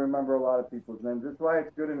 I don't remember a lot of people's names. That's why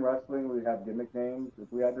it's good in wrestling. We have gimmick names.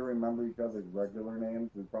 If we had to remember each other's regular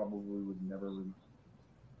names, we probably would never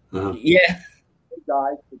remember. Yeah.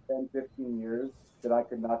 Guys for 10, 15 years that I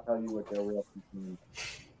could not tell you what their real name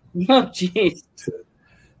is. Oh, jeez.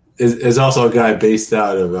 There's also a guy based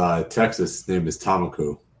out of Texas. His name is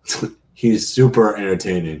Tamaku. He's super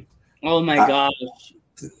entertaining. Oh, my gosh.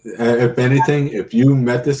 If anything, if you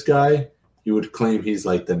met this guy, you would claim he's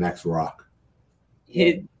like the next Rock.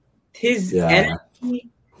 His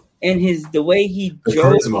energy and the way he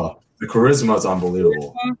charisma. The charisma is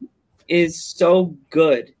unbelievable. Is so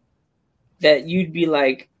good that you'd be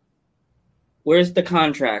like, "Where's the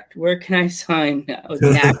contract? Where can I sign now?"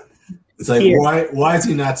 It's like why is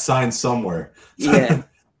he not signed somewhere? Yeah,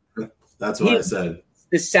 that's what I said.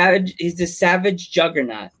 He's the savage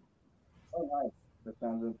juggernaut. Oh, nice. That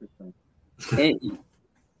sounds interesting.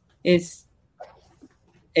 His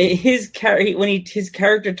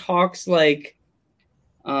character talks like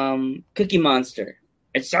Cookie Monster.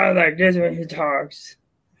 It sounds like this when he talks.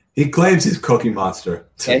 He claims he's Cookie Monster.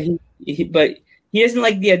 Yeah, but he doesn't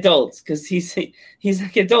like the adults because he's like,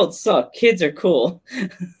 adults suck. Kids are cool.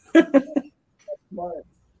 Smart.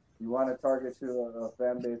 You want to target to a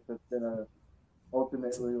fan base that's gonna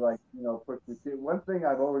ultimately push the kid. One thing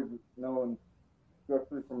I've always known,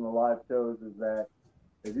 especially from the live shows, is that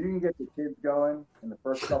if you can get the kids going in the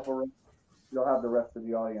first couple rounds, you'll have the rest of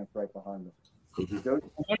the audience right behind them. Those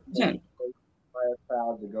 100%.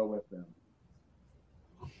 Proud to go with them.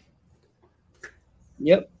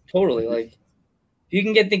 Yep, totally. Like, if you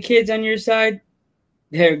can get the kids on your side,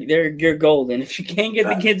 you're golden. If you can't get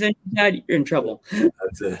the kids on your side, you're in trouble.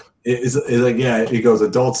 That's it. It's like, yeah, he goes,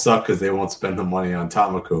 adults suck because they won't spend the money on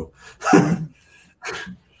Tamaku.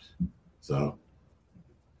 So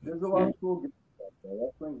there's a lot of cool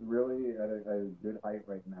Wrestling's really at a good height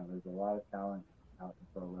right now. There's a lot of talent out in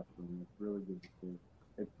pro wrestling. It's really good to see.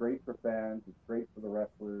 It's great for fans. It's great for the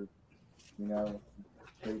wrestlers. You know,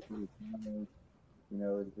 it's great for the families. You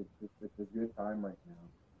know, it's a good time right now.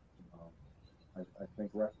 I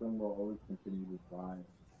think wrestling will always continue to thrive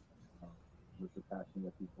with the passion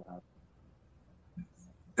that people have.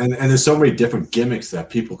 And there's so many different gimmicks that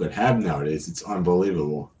people could have nowadays. It's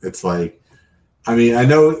unbelievable. It's like, I mean, I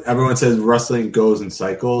know everyone says wrestling goes in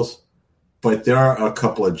cycles, but there are a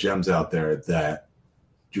couple of gems out there that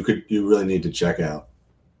you really need to check out.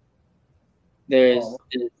 There's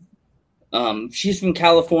she's from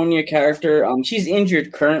California character. She's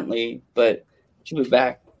injured currently, but she'll be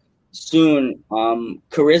back soon.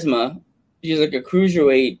 Charisma. She's like a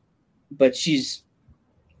cruiserweight, but she's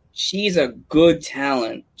a good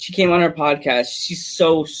talent. She came on our podcast. She's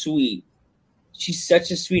so sweet. She's such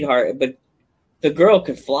a sweetheart, but the girl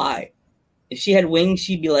could fly. If she had wings,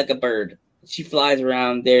 she'd be like a bird. She flies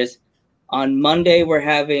around. On Monday,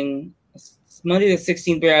 Monday the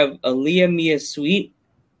 16th, we have Aaliyah Mia Sweet.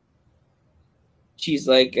 She's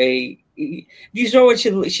like you saw what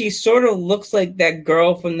she sort of looks like that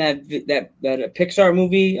girl from that Pixar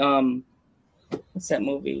movie. What's that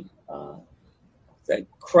movie? That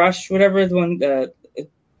Crush, whatever the one.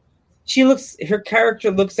 Her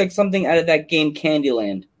character looks like something out of that game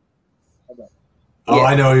Candyland. Oh, yeah.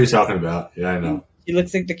 I know what you're talking about. Yeah, I know. She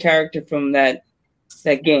looks like the character from that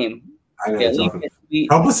game. I know what you're talking about.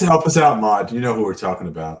 Help us out, Mod. You know who we're talking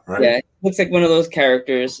about, right? Yeah, looks like one of those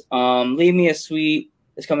characters. Leave Me a Sweet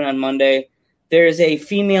is coming on Monday. There's a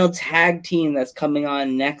female tag team that's coming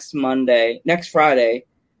on next Friday,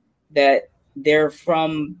 that they're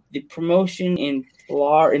from the promotion in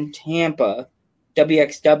Tampa,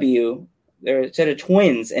 WXW. They're a set of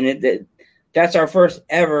twins, and that's our first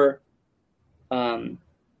ever female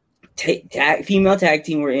tag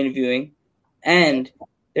team we're interviewing, and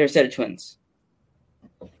they're a set of twins.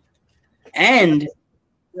 And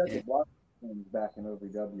the Block twins back in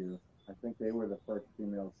OVW. I think they were the first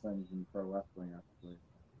female twins in pro wrestling, actually.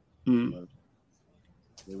 Mm.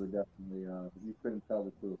 They were definitely you couldn't tell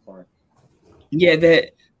the two apart. Yeah,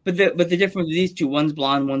 but the difference with these two, one's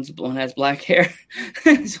blonde has black hair.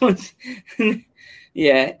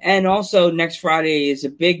 Yeah, and also next Friday is a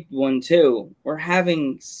big one too. We're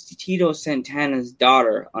having Tito Santana's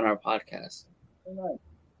daughter on our podcast. Oh, nice.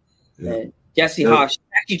 Yeah. Jesse Haas, she's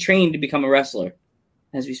actually trained to become a wrestler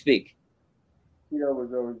as we speak. Tito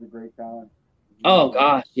was always a great talent. Oh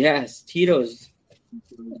gosh, yes, Tito's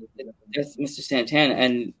that's Mr. Santana,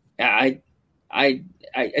 and I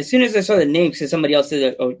as soon as I saw the name, because somebody else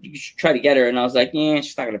said, "Oh, you should try to get her," and I was like, "Yeah,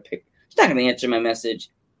 she's not gonna answer my message."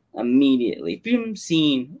 Immediately, boom,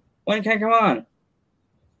 scene. When can I come on?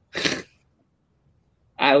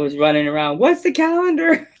 I was running around. What's the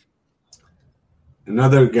calendar?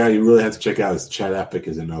 Another guy you really have to check out is Chad Epic.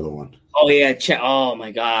 Is another one. Oh yeah, Chad. Oh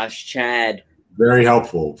my gosh, Chad. Very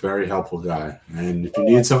helpful guy. And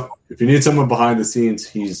if you need someone behind the scenes,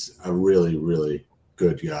 he's a really, really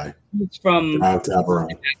good guy. He's from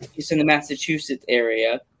he's in the Massachusetts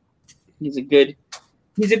area. He's a good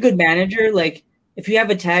manager. Like if you have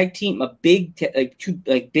a tag team, two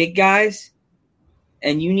big guys,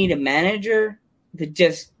 and you need a manager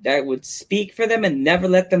that would speak for them and never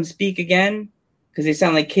let them speak again because they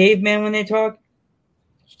sound like cavemen when they talk.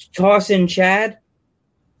 Toss in Chad.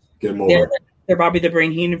 Get him over. They're probably the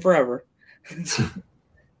brain healing forever. They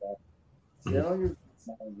don't use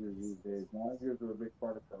managers these days. Managers are a big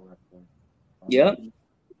part of pro wrestling. Yep. In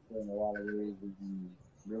a lot of ways, we can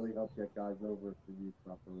really help get guys over if they use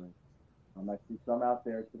properly. I see some out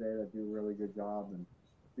there today that do a really good job. And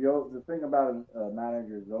the thing about a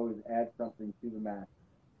manager is always add something to the match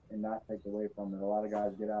and not take away from it. A lot of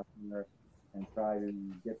guys get out there and try to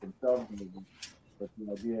get themselves moving, but the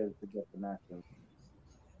idea is to get the match over.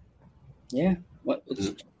 Yeah,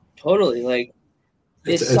 totally. Like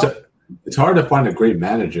it's hard to find a great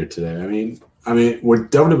manager today. I mean, with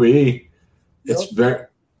WWE, it's very.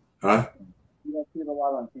 You don't see it a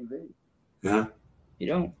lot on TV. Yeah, you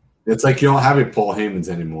don't. It's like you don't have any Paul Heyman's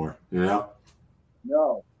anymore. You know.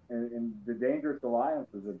 No, and the Dangerous Alliance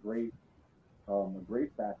was a great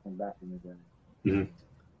faction back in the day. Mm-hmm.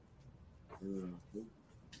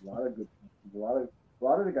 A lot of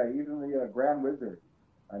the guys, even the Grand Wizard.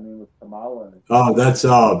 I mean, with Kamala. Oh, that's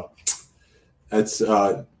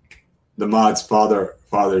the Mod's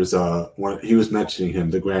father's he was mentioning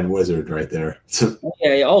him, the Grand Wizard, right there.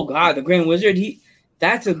 Yeah. Oh God, the Grand Wizard.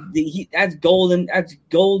 That's golden. That's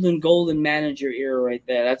golden manager era right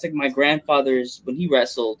there. That's like my grandfather's when he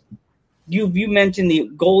wrestled. you mentioned the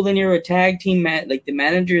Golden Era tag team, like the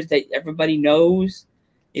managers that everybody knows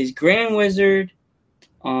is Grand Wizard.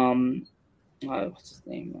 What's his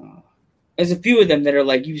name? There's a few of them that are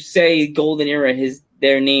like, you say Golden Era,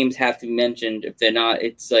 their names have to be mentioned. If they're not,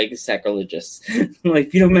 it's like sacrilegious. Like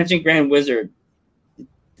if you don't mention Grand Wizard,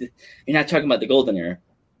 you're not talking about the Golden Era.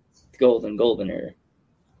 The golden era.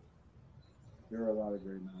 There are a lot of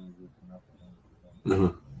great managers.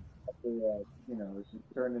 Mhm.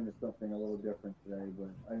 It's turned into something a little different today. But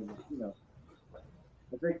I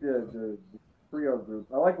think the trio group.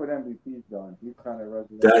 I like what MVP's done. He's kind of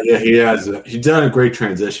resurrected. Yeah, he has. He's done a great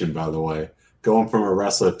transition, by the way, going from a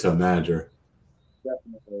wrestler to a manager.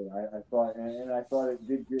 Definitely, I thought, and I thought it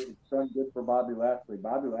did good. It's done good for Bobby Lashley.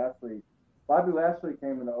 Bobby Lashley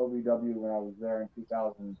came into OVW when I was there in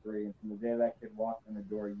 2003, and from the day that kid walked in the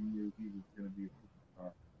door, you knew he was going to be a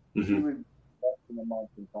superstar. Mm-hmm. He was less than a month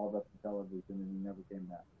and called up to television, and he never came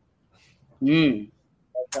back.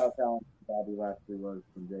 That's how talented Bobby Lashley was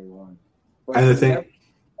from day one. But And the he thing,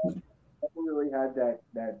 never really had that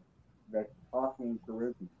talking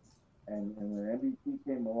charisma. And when MVP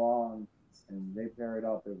came along and they paired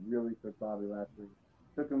up, it really took Bobby Lashley,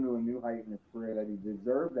 took him to a new height in his career that he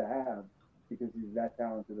deserved to have because he's that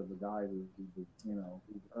talented of a guy who's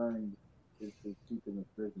earned his seat in this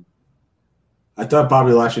business. I thought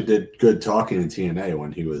Bobby Lashley did good talking in TNA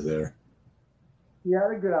when he was there. He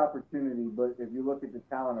had a good opportunity, but if you look at the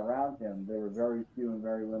talent around him, there were very few and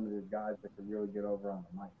very limited guys that could really get over on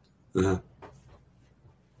the mic. Uh-huh.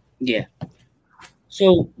 Yeah.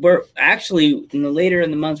 So we're actually later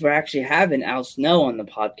in the month, we're actually having Al Snow on the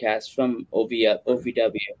podcast from OVW.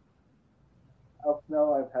 Al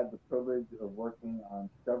Snow, I've had the privilege of working on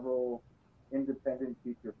several independent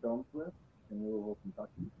feature films with in Louisville,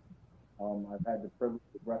 Kentucky. I've had the privilege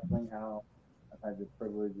of wrestling Al. I've had the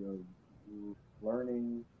privilege of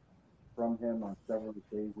learning from him on several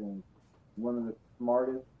occasions. One of the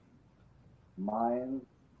smartest minds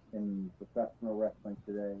in professional wrestling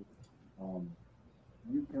today.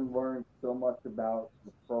 You can learn so much about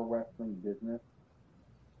the pro wrestling business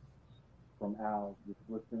from Al, just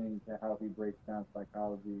listening to how he breaks down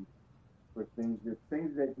psychology for things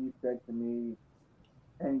that he said to me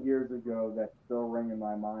 10 years ago that still ring in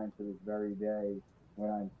my mind to this very day when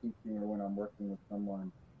I'm teaching or when I'm working with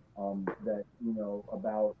someone that,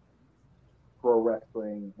 about pro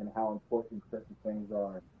wrestling and how important certain things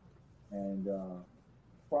are. And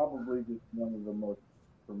probably just one of the most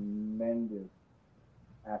tremendous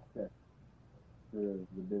aspects to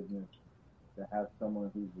the business to have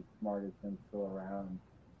someone who's as smart as him still around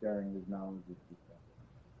sharing his knowledge with people.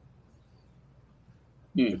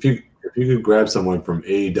 If you could grab someone from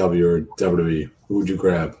AEW or WWE, who would you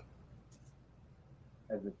grab?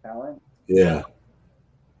 As a talent? Yeah.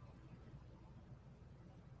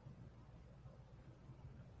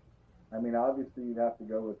 I mean, obviously you'd have to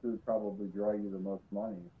go with who would probably draw you the most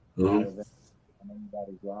money. Mm-hmm. On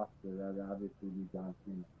anybody's roster, that would obviously be John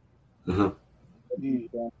Cena. Uh-huh. Who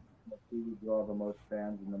would draw the most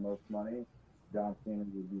fans and the most money? John Cena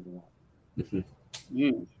would be the one.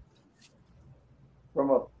 Mm-hmm.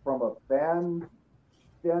 From a fan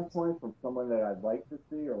standpoint, from someone that I'd like to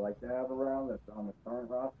see or like to have around that's on the current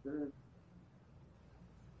roster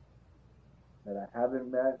that I haven't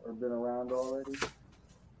met or been around already,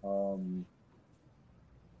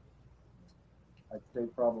 I'd say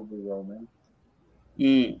probably Roman.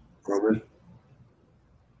 Roman.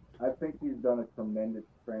 I think he's done a tremendous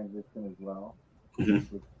transition as well.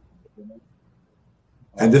 Mm-hmm.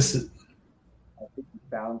 And this is. I think he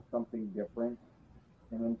found something different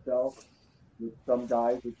in himself. With some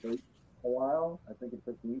guys, it takes a while. I think it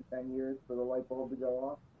took me 10 years for the light bulb to go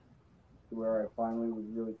off, to where I finally was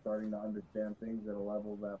really starting to understand things at a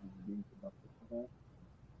level that was being productive for him.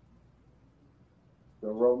 So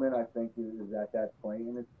Roman, I think, is at that point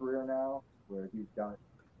in his career now where he's got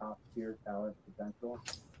top tier talent potential.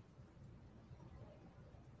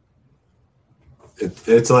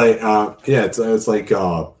 It's like it's like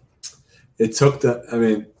it took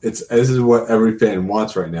this is what every fan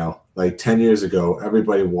wants right now. Like 10 years ago,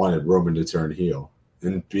 everybody wanted Roman to turn heel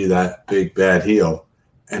and be that big bad heel,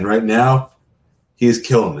 and right now he's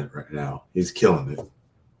killing it. Right now he's killing it.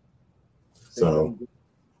 So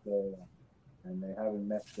and they haven't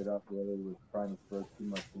messed it up really with trying to throw too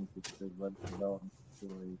much into the development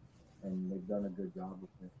story, and they've done a good job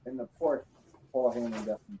with it. And of course, Paul Heyman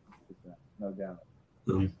definitely did that, no doubt.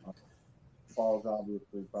 Mm-hmm. Paul's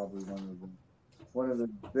obviously probably one of the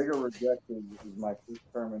bigger regrets is my first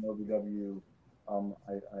term in OVW.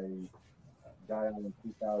 I got out in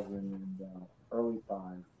 2000 and early 5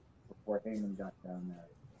 before Heyman got down there,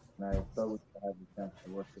 and I so wish I had the chance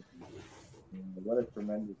to work with him. And what a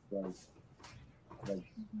tremendous like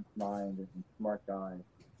mind and smart guy in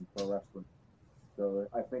pro wrestling. So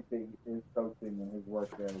I think that his coaching and his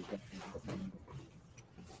work there is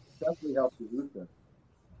definitely helped the Usos.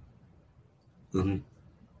 Mm-hmm.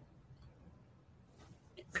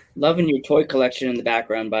 Loving your toy collection in the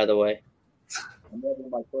background, by the way. I'm loving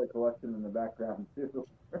my toy collection in the background too.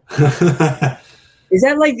 Is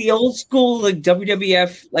that like the old school, like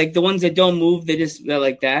WWF, like the ones that don't move? They're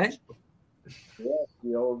like that. Yeah,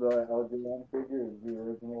 the old LJN figures, the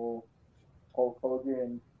original Hulk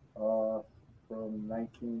Hogan from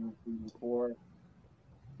 1984.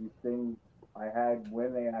 These things I had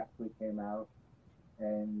when they actually came out,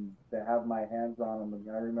 and to have my hands on them.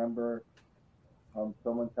 I remember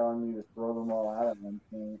someone telling me to throw them all out at one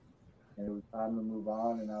point, and it was time to move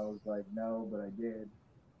on, and I was like, no, but I did.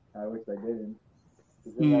 I wish I didn't.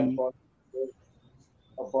 Because then a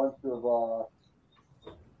bunch of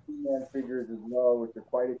He-Man figures as well, which are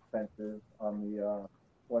quite expensive on the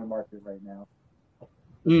toy market right now.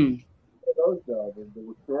 Those though, the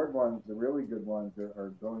restored ones, the really good ones,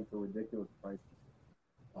 are going for ridiculous prices.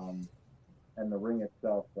 And the ring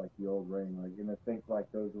itself, like the old ring, like, and I think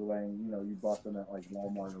like those were laying, you bought them at like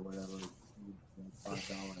Walmart or whatever,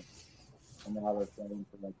 $5, and now they're selling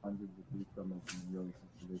for like hundreds of each. Some of them really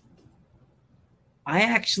ridiculous. I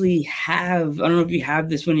actually have, I don't know if you have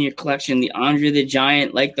this one in your collection, the Andre the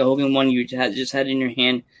Giant, like the Hogan one you just had in your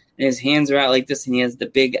hand, and his hands are out like this, and he has the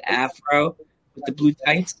big afro with the blue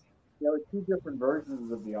tights. There were two different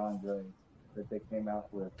versions of the Andre that they came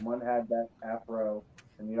out with. One had that afro,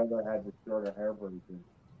 and the other had the shorter hair version.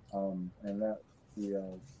 And that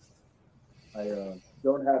I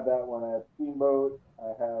don't have that one. I have Steamboat.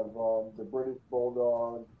 I have the British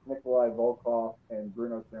Bulldog, Nikolai Volkov, and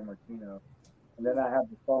Bruno Sammartino. And then I have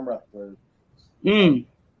the foam wrestlers. Billy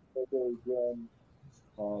Jim,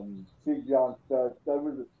 Big John Studd.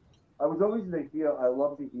 I was always the heel. I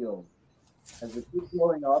love the heels. As a kid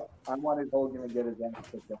growing up, I wanted Hogan to get his ass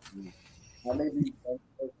kicked up. I may be one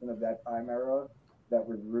person of that time era that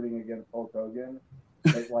was rooting against Hulk Hogan.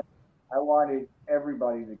 But like, I wanted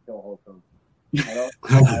everybody to kill Hulk Hogan.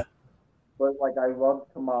 But like, I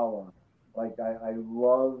loved Kamala. Like, I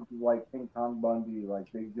loved like King Kong Bundy, like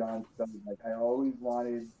Big John Studd. Like, I always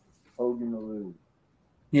wanted Hogan to lose.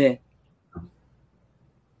 Yeah.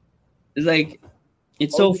 It's like,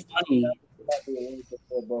 it's Hogan, so funny.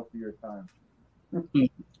 Both of your time.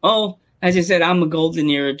 Oh, as I said, I'm a golden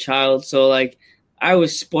era child, so like I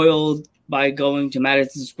was spoiled by going to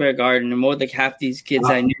Madison Square Garden, and more like half these kids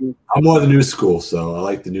I knew. I'm more the new school, so I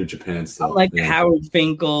like the New Japan stuff. I like Howard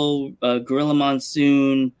Finkel, Gorilla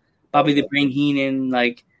Monsoon, Bobby the Brain Heenan,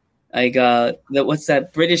 what's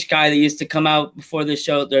that British guy that used to come out before the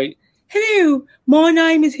show? Like, hello, my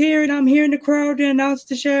name is here, and I'm here in the crowd to announce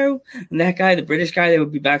the show. And that guy, the British guy, that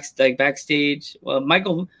would be backstage. Well,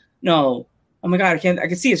 no. Oh my God, I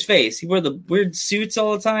can see his face. He wore the weird suits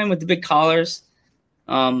all the time with the big collars.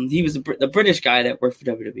 He was the British guy that worked for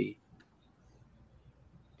WWE.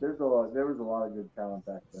 There was a lot of good talent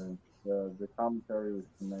back then. The commentary was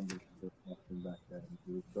tremendous back then.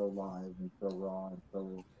 It was so live and so raw and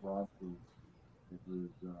so raunchy. It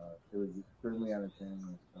was extremely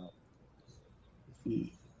entertaining stuff.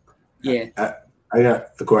 Yeah. I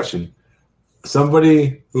got a question.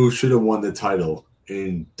 Somebody who should have won the title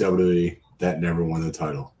in WWE that never won the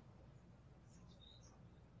title.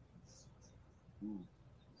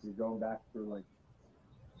 You're going back to like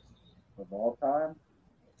of all time?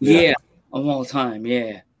 Yeah, of all time,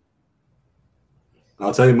 yeah.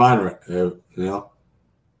 I'll tell you mine, Go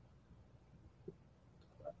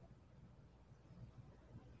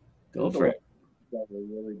for it. That were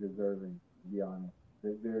really deserving, to be honest.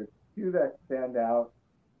 There's two that stand out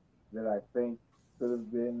that I think could have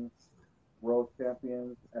been world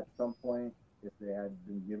champions at some point if they had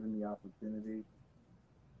been given the opportunity.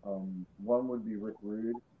 One would be Rick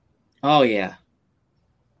Rude. Oh yeah,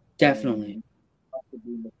 definitely.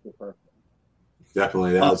 Possibly Mr. Perfect.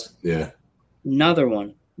 Definitely, that was Another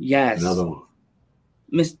one, yes. Another one.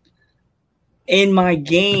 In my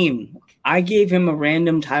game, I gave him a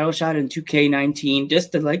random title shot in 2K19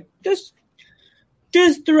 just to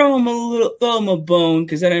throw him a bone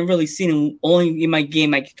because I didn't really see him. Only in my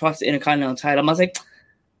game I tossed the Intercontinental title. I was like,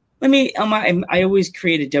 I always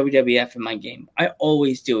create a WWF in my game. I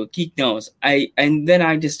always do. Geek knows. And then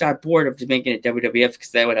I just got bored of making it WWF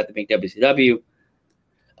because I would have to make WCW.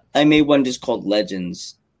 I made one just called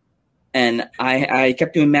Legends. And I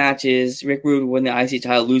kept doing matches. Rick Rude won the IC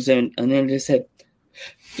title, lose it, and then I just said,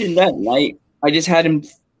 that night, I just had him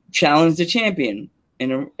challenge the champion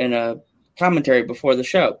in a commentary before the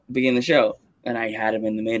show, beginning the show, and I had him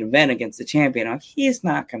in the main event against the champion. I'm like, he's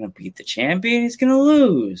not going to beat the champion. He's going to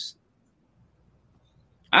lose.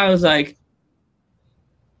 I was like,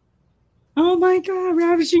 oh my God,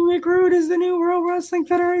 Ravishing Rick Rude is the new World Wrestling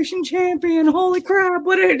Federation champion. Holy crap,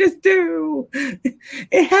 what did I just do?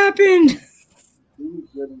 It happened. He's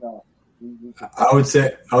good enough. I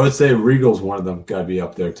would say Regal's one of them. Got to be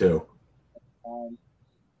up there too.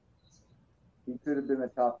 He could have been a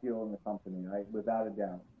top heel in the company, right? Without a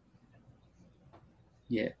doubt.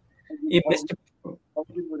 Yeah.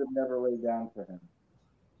 Hogan would have never laid down for him.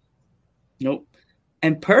 Nope.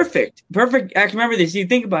 And Perfect. I can remember this. You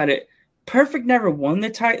think about it. Perfect never won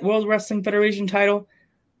the World Wrestling Federation title,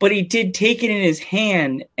 but he did take it in his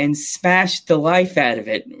hand and smashed the life out of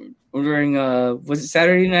it during was it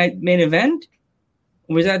Saturday Night Main Event?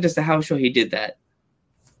 Or was that just a house show he did that?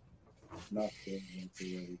 Not sure he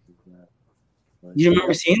did that. You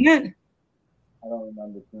remember seeing that? I don't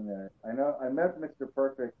remember seeing that. I know I met Mr.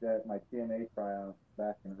 Perfect at my TNA tryout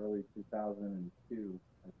back in early 2002.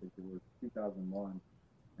 I think it was 2001.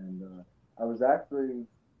 And I was actually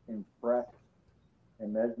impressed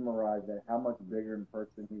and mesmerized at how much bigger in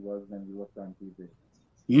person he was than he looked on TV.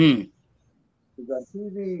 Because on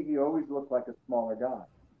TV, he always looked like a smaller guy.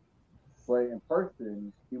 But in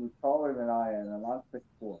person, he was taller than I am, and I'm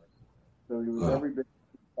 6'4". So he was every bit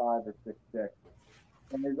 5 or 6'6".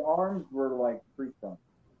 And his arms were like tree trunks.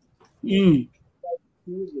 He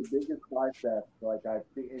was the biggest biceps like I've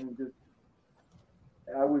seen.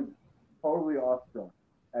 And I was totally awestruck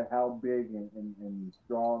at how big and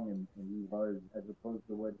strong and he was, as opposed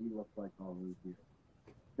to what he looked like all those years.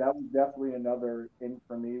 That was definitely another in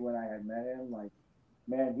for me when I had met him. Like,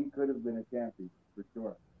 man, he could have been a champion for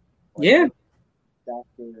sure. Like, yeah.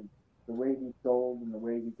 The way he sold and the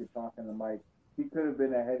way he could talk on the mic, he could have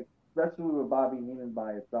been ahead, especially with Bobby Heenan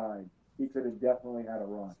by his side. He could have definitely had a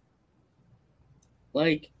run.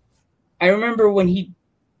 Like, I remember when he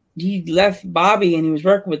left Bobby and he was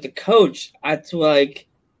working with the coach at like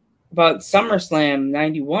about SummerSlam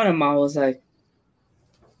 91, and I was like,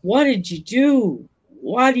 what did you do?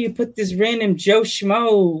 Why do you put this random Joe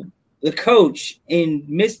Schmo, the coach, in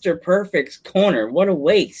Mr. Perfect's corner? What a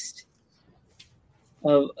waste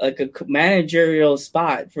of like a managerial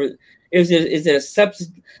spot for. Is it a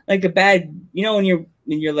substitute, like a bad, when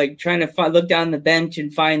you're like trying to look down the bench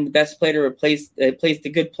and find the best player to replace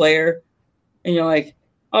the good player, and you're like,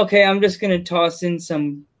 okay, I'm just gonna toss in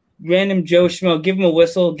some random Joe Schmo, give him a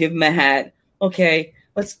whistle, give him a hat. Okay,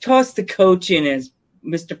 let's toss the coach in as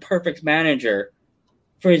Mr. Perfect's manager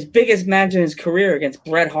for his biggest match in his career against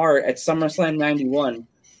Bret Hart at SummerSlam 91.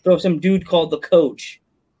 Throw some dude called the coach.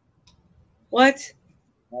 What?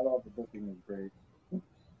 Not all the booking is great.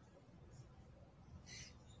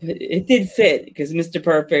 It did fit because Mr.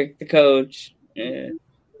 Perfect, the coach. Who's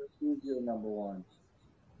your number one?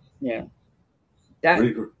 Yeah.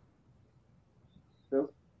 I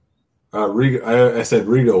said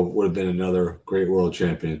Regal would have been another great world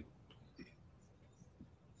champion.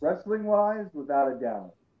 Wrestling-wise, without a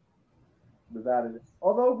doubt.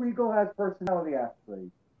 Although Regal has personality, actually.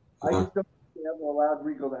 I just don't think they ever allowed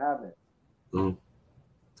Regal to have it.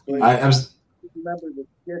 Mm-hmm. I remember the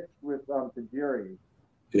skits with Tajiri.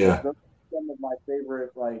 Yeah. Those are some of my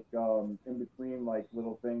favorite, in between,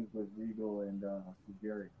 little things with Regal and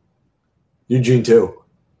Tajiri. Eugene, too.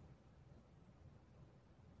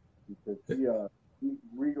 Because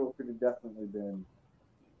Regal could have definitely been.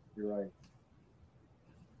 You're right.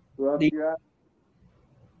 Who else do you have?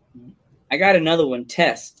 I got another one,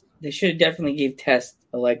 Test. They should have definitely gave Test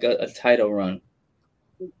a title run.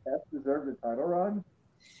 Test deserved a title run?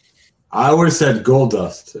 I would have said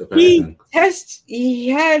Goldust. He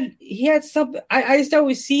had something. I just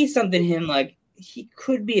always see something in him like he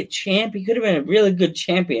could be a champ. He could have been a really good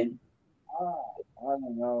champion. I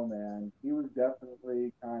don't know, man. He was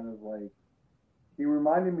definitely kind of he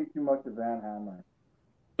reminded me too much of Van Hammer.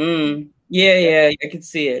 Yeah, I can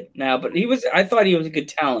see it now. But I thought he was a good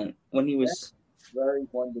talent when he was very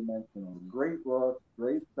one-dimensional. Great look,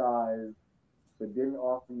 great size, but didn't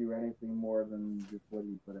offer you anything more than just what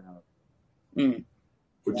he put out.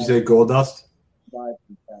 Would you say Goldust?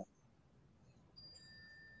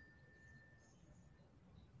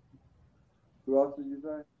 Who else did you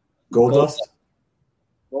say? Goldust?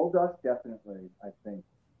 Goldust, definitely, I think,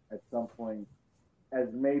 at some point, as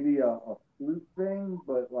maybe a flute thing,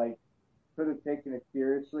 but could have taken it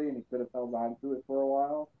seriously and he could have held on to it for a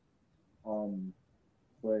while.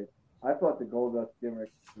 But I thought the Goldust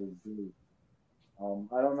gimmick was good.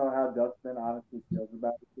 I don't know how Dustin honestly feels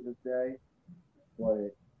about it to this day,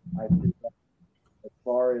 but I think as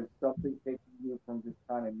far as something taking you from just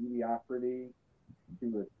kind of mediocrity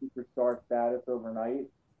to a superstar status overnight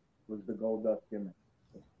was the Goldust gimmick.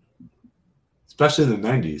 Especially in the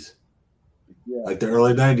 90s. Yeah. Like the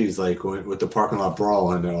early 90s, like with the parking lot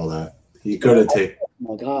brawl and all that. He could have taken.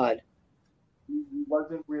 Oh, my God. He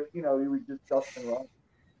wasn't real, he was just Dustin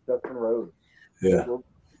Rhodes. Yeah.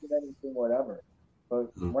 Anything, whatever.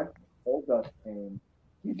 But once Goldust came,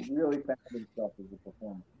 he really found himself as a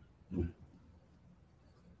performer.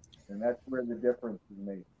 And that's where the difference is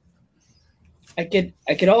made. I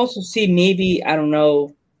could also see maybe, I don't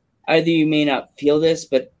know, either you may not feel this,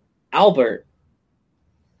 but Albert,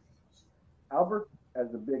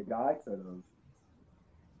 as a big guy, could have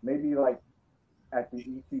maybe like at the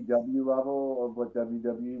ECW level of what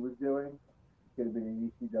WWE was doing, could have been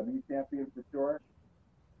an ECW champion for sure.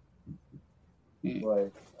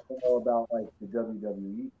 But I don't know about like the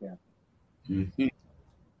WWE champion.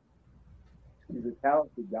 He's a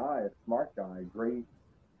talented guy, a smart guy, great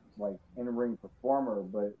like in-ring performer,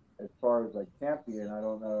 but as far as like champion, I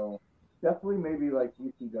don't know. Definitely maybe like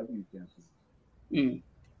ECW champion.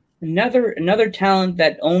 Another talent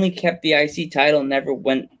that only kept the IC title, never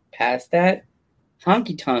went past that.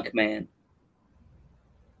 Honky Tonk Man.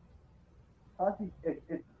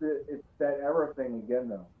 It's that era thing again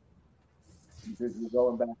though, because you're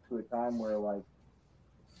going back to a time where like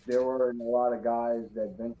there weren't a lot of guys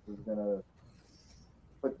that Vince was gonna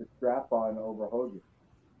put the strap on over Hogan.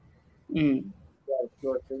 He had a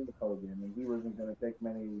short thing with Hogan, and he wasn't going to take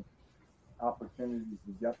many opportunities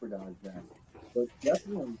to jeopardize that. But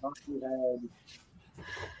definitely, Honky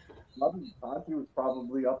was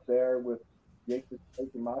probably up there with Jake the Snake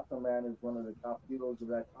and Macho Man as one of the top heroes of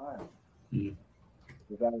that time,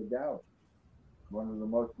 without a doubt. One of the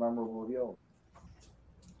most memorable heels.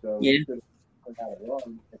 So he could have had a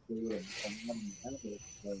run if they would have it.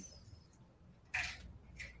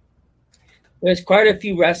 There's quite a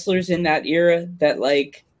few wrestlers in that era that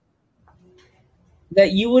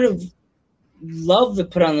that you would have loved to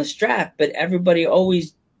put on the strap, but everybody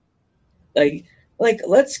always like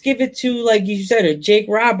let's give it to, like you said, a Jake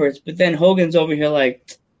Roberts, but then Hogan's over here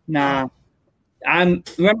like, nah.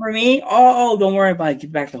 Remember me? Oh, don't worry about it.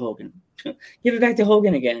 Give it back to Hogan. Give it back to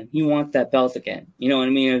Hogan again. He wants that belt again. You know what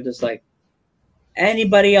I mean? It's just like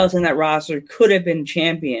anybody else in that roster could have been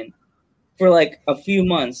champion for like a few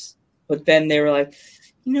months. But then they were like,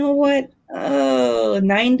 you know what?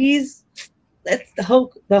 90s? That's the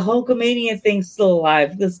Hulkamania thing's still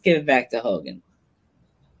alive. Let's give it back to Hogan.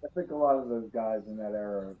 I think a lot of those guys in that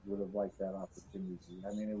era would have liked that opportunity.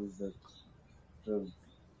 I mean, it was the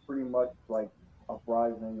pretty much like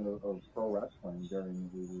uprising of pro wrestling during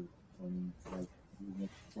the 80s, when like the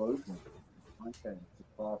explosion of content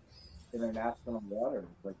across international waters.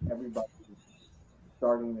 Like everybody was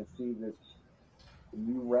starting to see this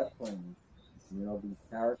new wrestling, these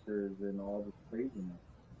characters and all this craziness.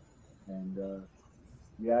 And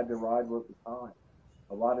you had to ride with the time.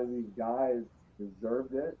 A lot of these guys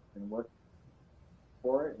deserved it and worked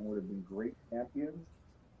for it and would have been great champions,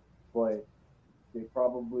 but they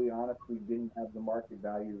probably honestly didn't have the market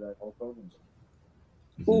value that Hulk Hogan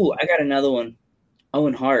did. Ooh, I got another one.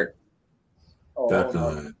 Owen Hart. Oh,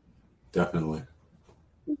 definitely.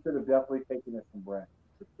 He could have definitely taken it from Bret,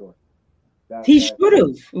 for sure. He should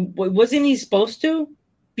have. Wasn't he supposed to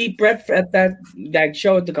beat Bret at that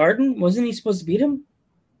show at the Garden? Wasn't he supposed to beat him?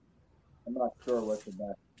 I'm not sure what the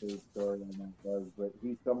backstage story on that was, but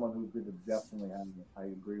he's someone who could have definitely had it. I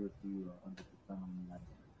agree with you 100% on that.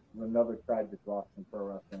 Another tragic loss in pro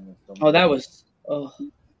wrestling. That was. Oh.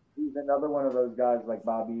 He's another one of those guys like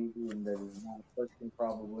Bobby Eaton that is not a person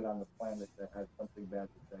probably on the planet that has something bad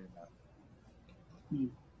to say about it.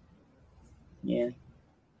 Yeah.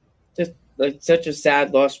 Just like such a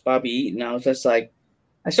sad loss, Bobby Eaton. I was just like,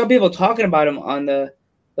 I saw people talking about him on the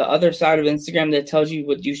other side of Instagram that tells you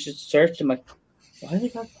what you should search. I'm like, why are they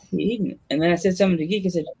talking about Bobby Eaton? And then I said something to Geek. I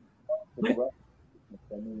said, what?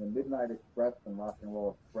 I mean, the Midnight Express and Rock and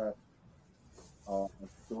Roll Express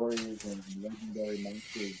stories and legendary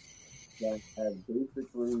matches that have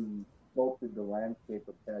basically sculpted the landscape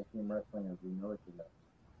of tag team wrestling as we know it today.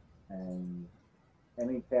 And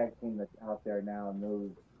any tag team that's out there now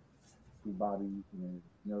knows who Bobby Eaton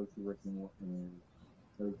is, knows who Ricky Morton is,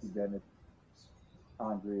 knows who Dennis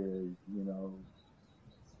Andre is,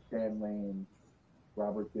 Stan Lane,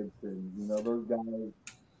 Robert Gibson. Those guys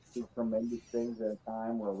did tremendous things at a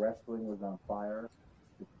time where wrestling was on fire.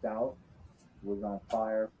 The South was on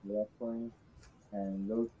fire for wrestling, and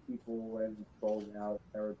those people went and sold out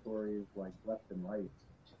territories like left and right,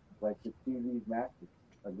 like to see these matches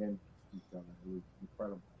against each other. It was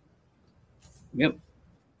incredible. Yep.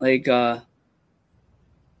 Like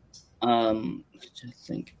Just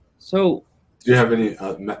think. So, do you have any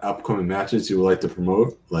upcoming matches you would like to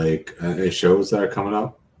promote? Like any shows that are coming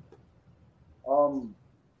up?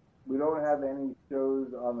 We don't have any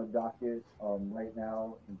shows on the docket right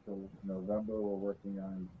now until November. We're working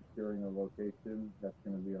on securing a location. That's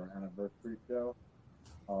going to be our anniversary show.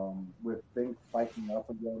 With things spiking up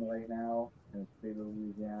again right now in the state of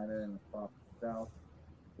Louisiana and across the South,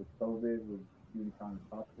 with COVID, we're being kind of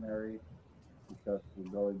cautionary because we're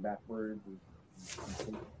going backwards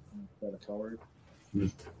instead of forward. So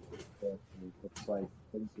it's like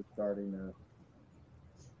things are starting to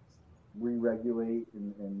re-regulate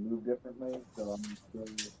and move differently. So I'm sure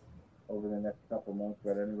over the next couple months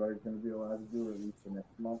that anybody's going to be allowed to do, or at least the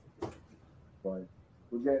next month. But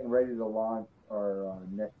we're getting ready to launch our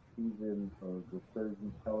next season of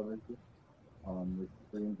Resurgence Television, which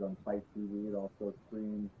streams on Fight TV. It also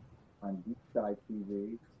streams on Deep Sky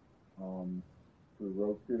TV through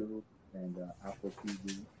Roku and Apple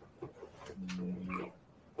TV. And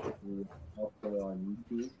we're also on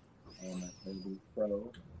YouTube at Elevate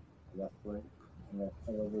Pro Wrestling, and that's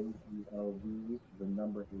Elevate ELV, the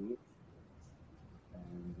number 8.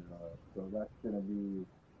 And so that's going to be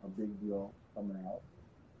a big deal coming out.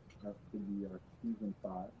 That could be our season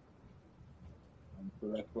 5. So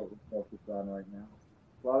that's what we're focused on right now.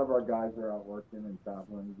 A lot of our guys are out working and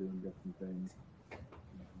traveling, doing different things.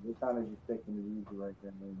 We're kind of just taking it easy right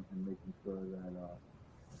now and making sure that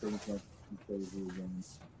things don't be crazy again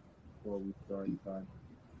before we start trying to,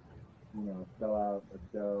 sell out a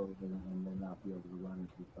show and then not be able to run it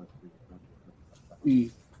because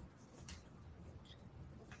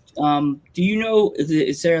do you know,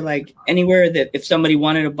 is there like anywhere that if somebody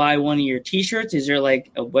wanted to buy one of your t-shirts, is there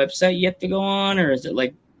like a website you have to go on, or is it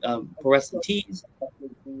like Pro Wrestling Tees?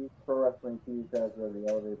 Pro Wrestling Tees has the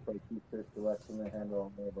Elevate Pro t-shirts, the Wrestling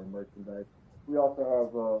handle, all of our merchandise. We also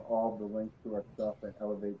have all the links to our stuff at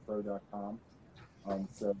elevatepro.com.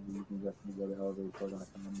 So you can definitely go to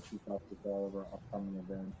elevatepro.com and keep up with all of our upcoming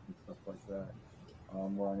events and stuff like that.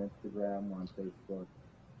 We're on Instagram, we're on Facebook.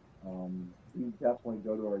 You definitely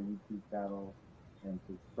go to our YouTube channel and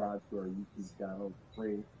subscribe to our YouTube channel. It's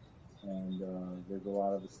free, and there's a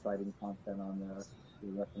lot of exciting content on there.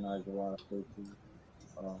 We recognize a lot of faces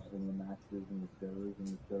in the matches and the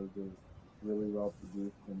shows are really well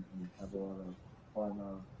produced and have a lot of fun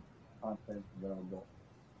content available.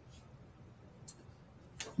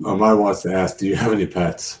 I wants to ask, do you have any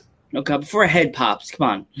pets? Okay, before a head pops, come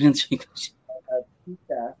on. I have 2 cats.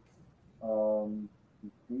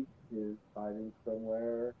 Pete is hiding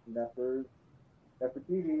somewhere. Nefertiti's. Come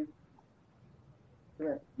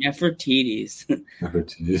here. Nefertiti's.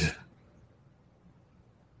 Nefertiti's.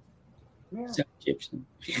 Yeah. So Egyptian.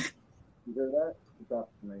 You hear that? She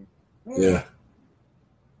talks to me. Yeah.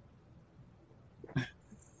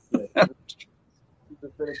 She's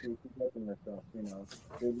aesthetically, she's looking herself,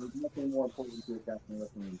 There's nothing more important to a cat than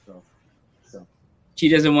looking himself. So. She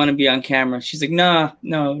doesn't want to be on camera. She's like, no.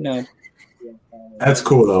 That's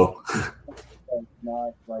cool, though. It's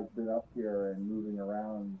not like been up here and moving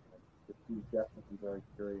around. She's definitely very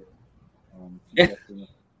curious.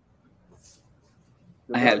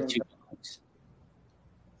 I have 2 dogs.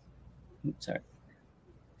 Sorry.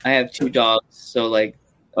 I have 2 dogs. So like,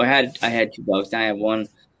 I had 2 dogs. Now I have 1.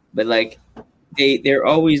 But like, they're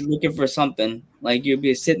always looking for something. Like you'll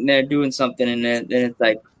be sitting there doing something, and then it's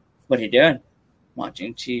like, what are you doing?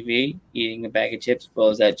 Watching TV, eating a bag of chips. Well,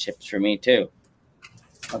 is that chips for me too?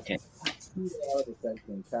 Okay.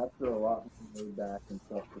 Cats are a lot more laid back and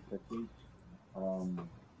self-sufficient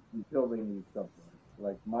until they need something.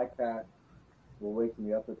 Like my cat will wake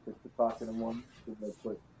me up at 6 o'clock in the morning because they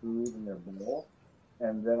put food in their bowl,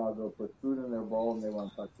 and then I'll go put food in their bowl and they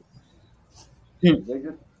want to touch it. They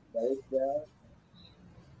just like that,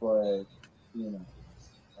 but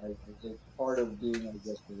it's part of being, I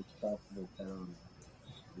guess, a responsible parent.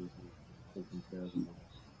 Taking care of them.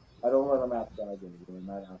 I don't let them outside anymore. They're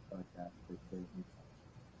not outside cats.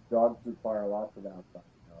 Dogs require lots of outside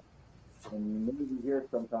stuff. And you hear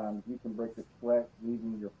sometimes you can break a sweat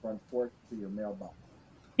leaving your front porch to your mailbox.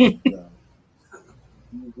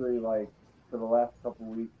 Usually, like, for the last couple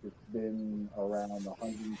of weeks, it's been around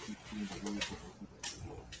 115 degrees.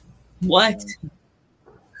 What?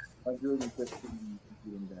 115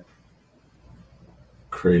 degrees.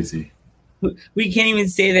 Crazy. We can't even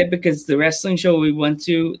say that because the wrestling show we went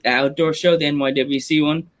to, the outdoor show, the NYWC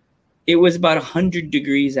one, it was about 100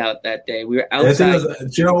 degrees out that day. We were outside.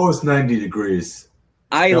 Joe was 90 degrees.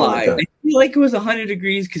 I lied. I feel like it was 100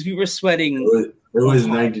 degrees because we were sweating. It was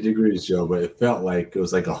 90 degrees, Joe, but it felt like it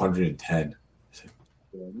was like 110.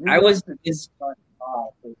 I was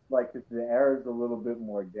it's like if the air is a little bit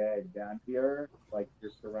more dead down here, like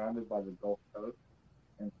you're surrounded by the Gulf Coast,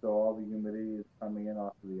 and so all the humidity is coming in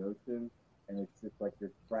off of the ocean, and it's just like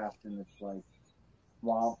you're trapped in this like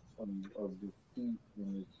swamp of this heat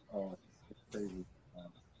and it's crazy.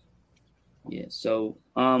 Yeah. So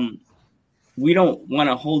we don't want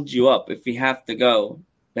to hold you up. If you have to go,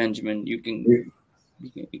 Benjamin, we can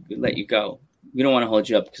let you go. We don't want to hold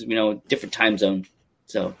you up because we know different time zone.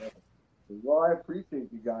 So. Well, I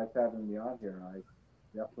appreciate you guys having me on here. It's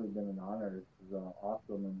definitely been an honor. This is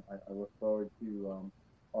awesome, and I look forward to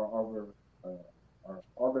our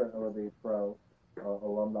other Elevate Pro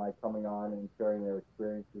alumni coming on and sharing their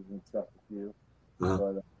experiences and stuff with you.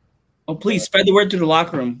 Uh-huh. But, please spread the word through the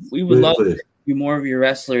locker room. We would love to see more of your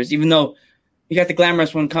wrestlers, even though you got the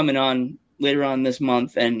glamorous one coming on later on this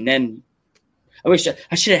month. And then I wish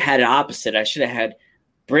I should have had it opposite. I should have had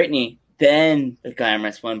Brittany, then the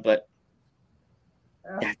glamorous one, but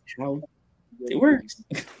that's how it works.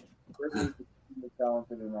 Brittany's extremely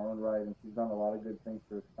talented in her own right, and she's done a lot of good things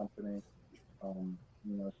for this company.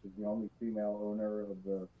 She's the only female owner of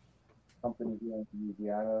the company here in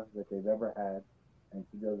Louisiana that they've ever had, and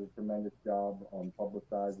she does a tremendous job on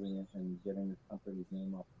publicizing and getting this company's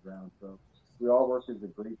name off the ground. So we all work as a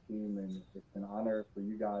great team, and it's an honor for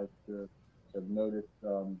you guys to have noticed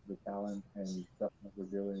the talent and stuff that we're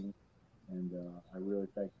doing. And I really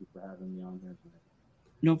thank you for having me on here today.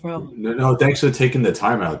 No problem. No, thanks for taking the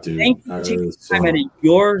time out, dude. Thank you for taking the time out of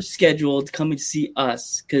your schedule to come and see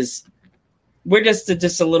us, because we're just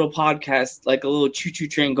a little podcast, like a little choo-choo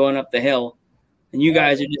train going up the hill, and you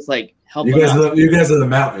guys are just like helping us. You guys are the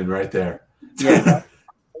mountain right there. Yeah.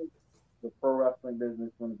 The pro wrestling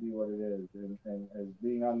business wouldn't be what it is, and as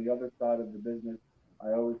being on the other side of the business,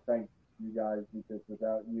 I always thank you guys, because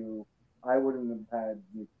without you, I wouldn't have had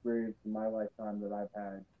the experience in my lifetime that I've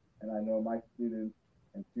had, and I know my students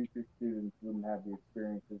and future students wouldn't have the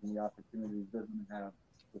experiences and the opportunities they're going to have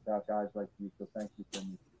without guys like you. So thank you so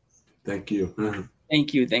much. Thank you.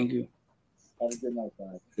 Thank you. Have a good night,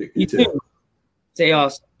 guys. You too. Stay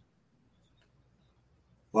awesome.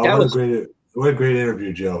 Wow, what a great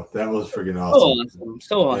interview, Joe. That was freaking awesome.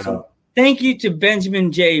 So awesome. Yeah. Thank you to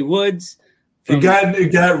Benjamin J. Woods. You got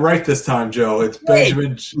it right this time, Joe. It's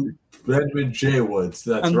Benjamin J. Woods.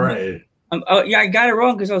 That's right. Yeah, I got it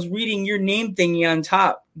wrong because I was reading your name thingy on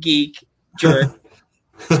top, geek jerk.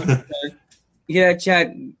 Yeah,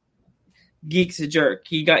 chat. Geek's a jerk.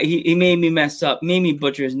 He made me mess up, made me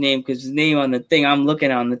butcher his name, because his name on the thing I'm looking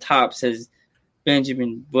at on the top says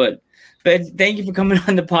Benjamin Wood. But thank you for coming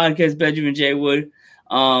on the podcast, Benjamin J. Wood.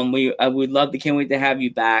 I would love to, can't wait to have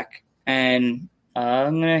you back. And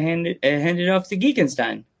I'm gonna hand it off to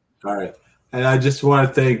Geekenstein. All right, and I just want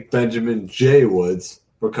to thank Benjamin J. Woods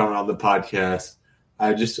for coming on the podcast.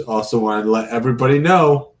 I just also want to let everybody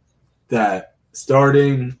know that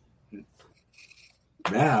starting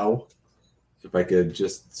now, if I could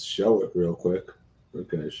just show it real quick. Where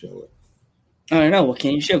can I show it? I don't know. What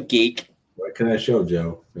can you show, geek? What can I show,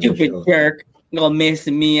 Joe? Stupid jerk. You're all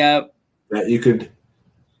messing me up. That you could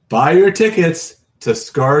buy your tickets to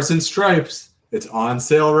Scars and Stripes. It's on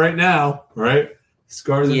sale right now, right?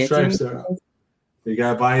 Scars and Stripes. You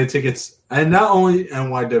got to buy your tickets. And not only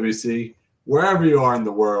NYWC, wherever you are in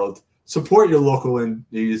the world, support your local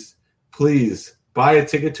indies. Please buy a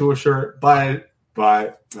ticket to a shirt. Buy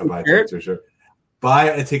a ticket to a shirt. Buy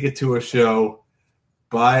a ticket to a show.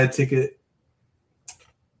 Buy a ticket.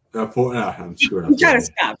 I'm screwing up. You gotta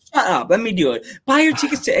stop. Shut up. Let me do it. Buy your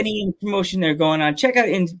tickets to any promotion they're going on. Check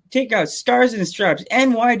out Stars and Stripes.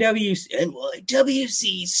 NYWC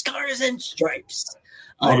Stars and Stripes.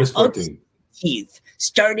 August 14th.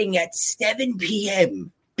 Starting at 7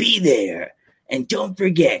 p.m. Be there. And don't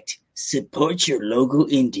forget, support your local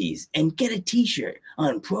indies and get a t-shirt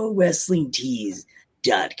on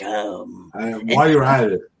ProWrestlingTees.com. While you're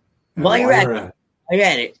at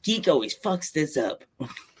it, Geek always fucks this up.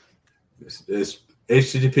 It's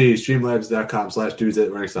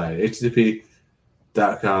http://streamlabs.com/dudes@ringside.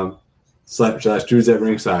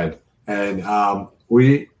 http://dudes@ringside. And I'm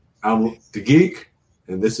the Geek,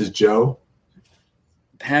 and this is Joe.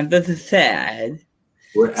 Panther the Thad.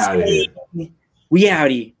 We're out of here. We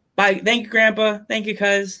outie. Bye. Thank you, Grandpa. Thank you,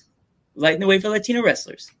 cuz. Lighting the way for Latino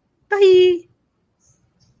wrestlers. Bye.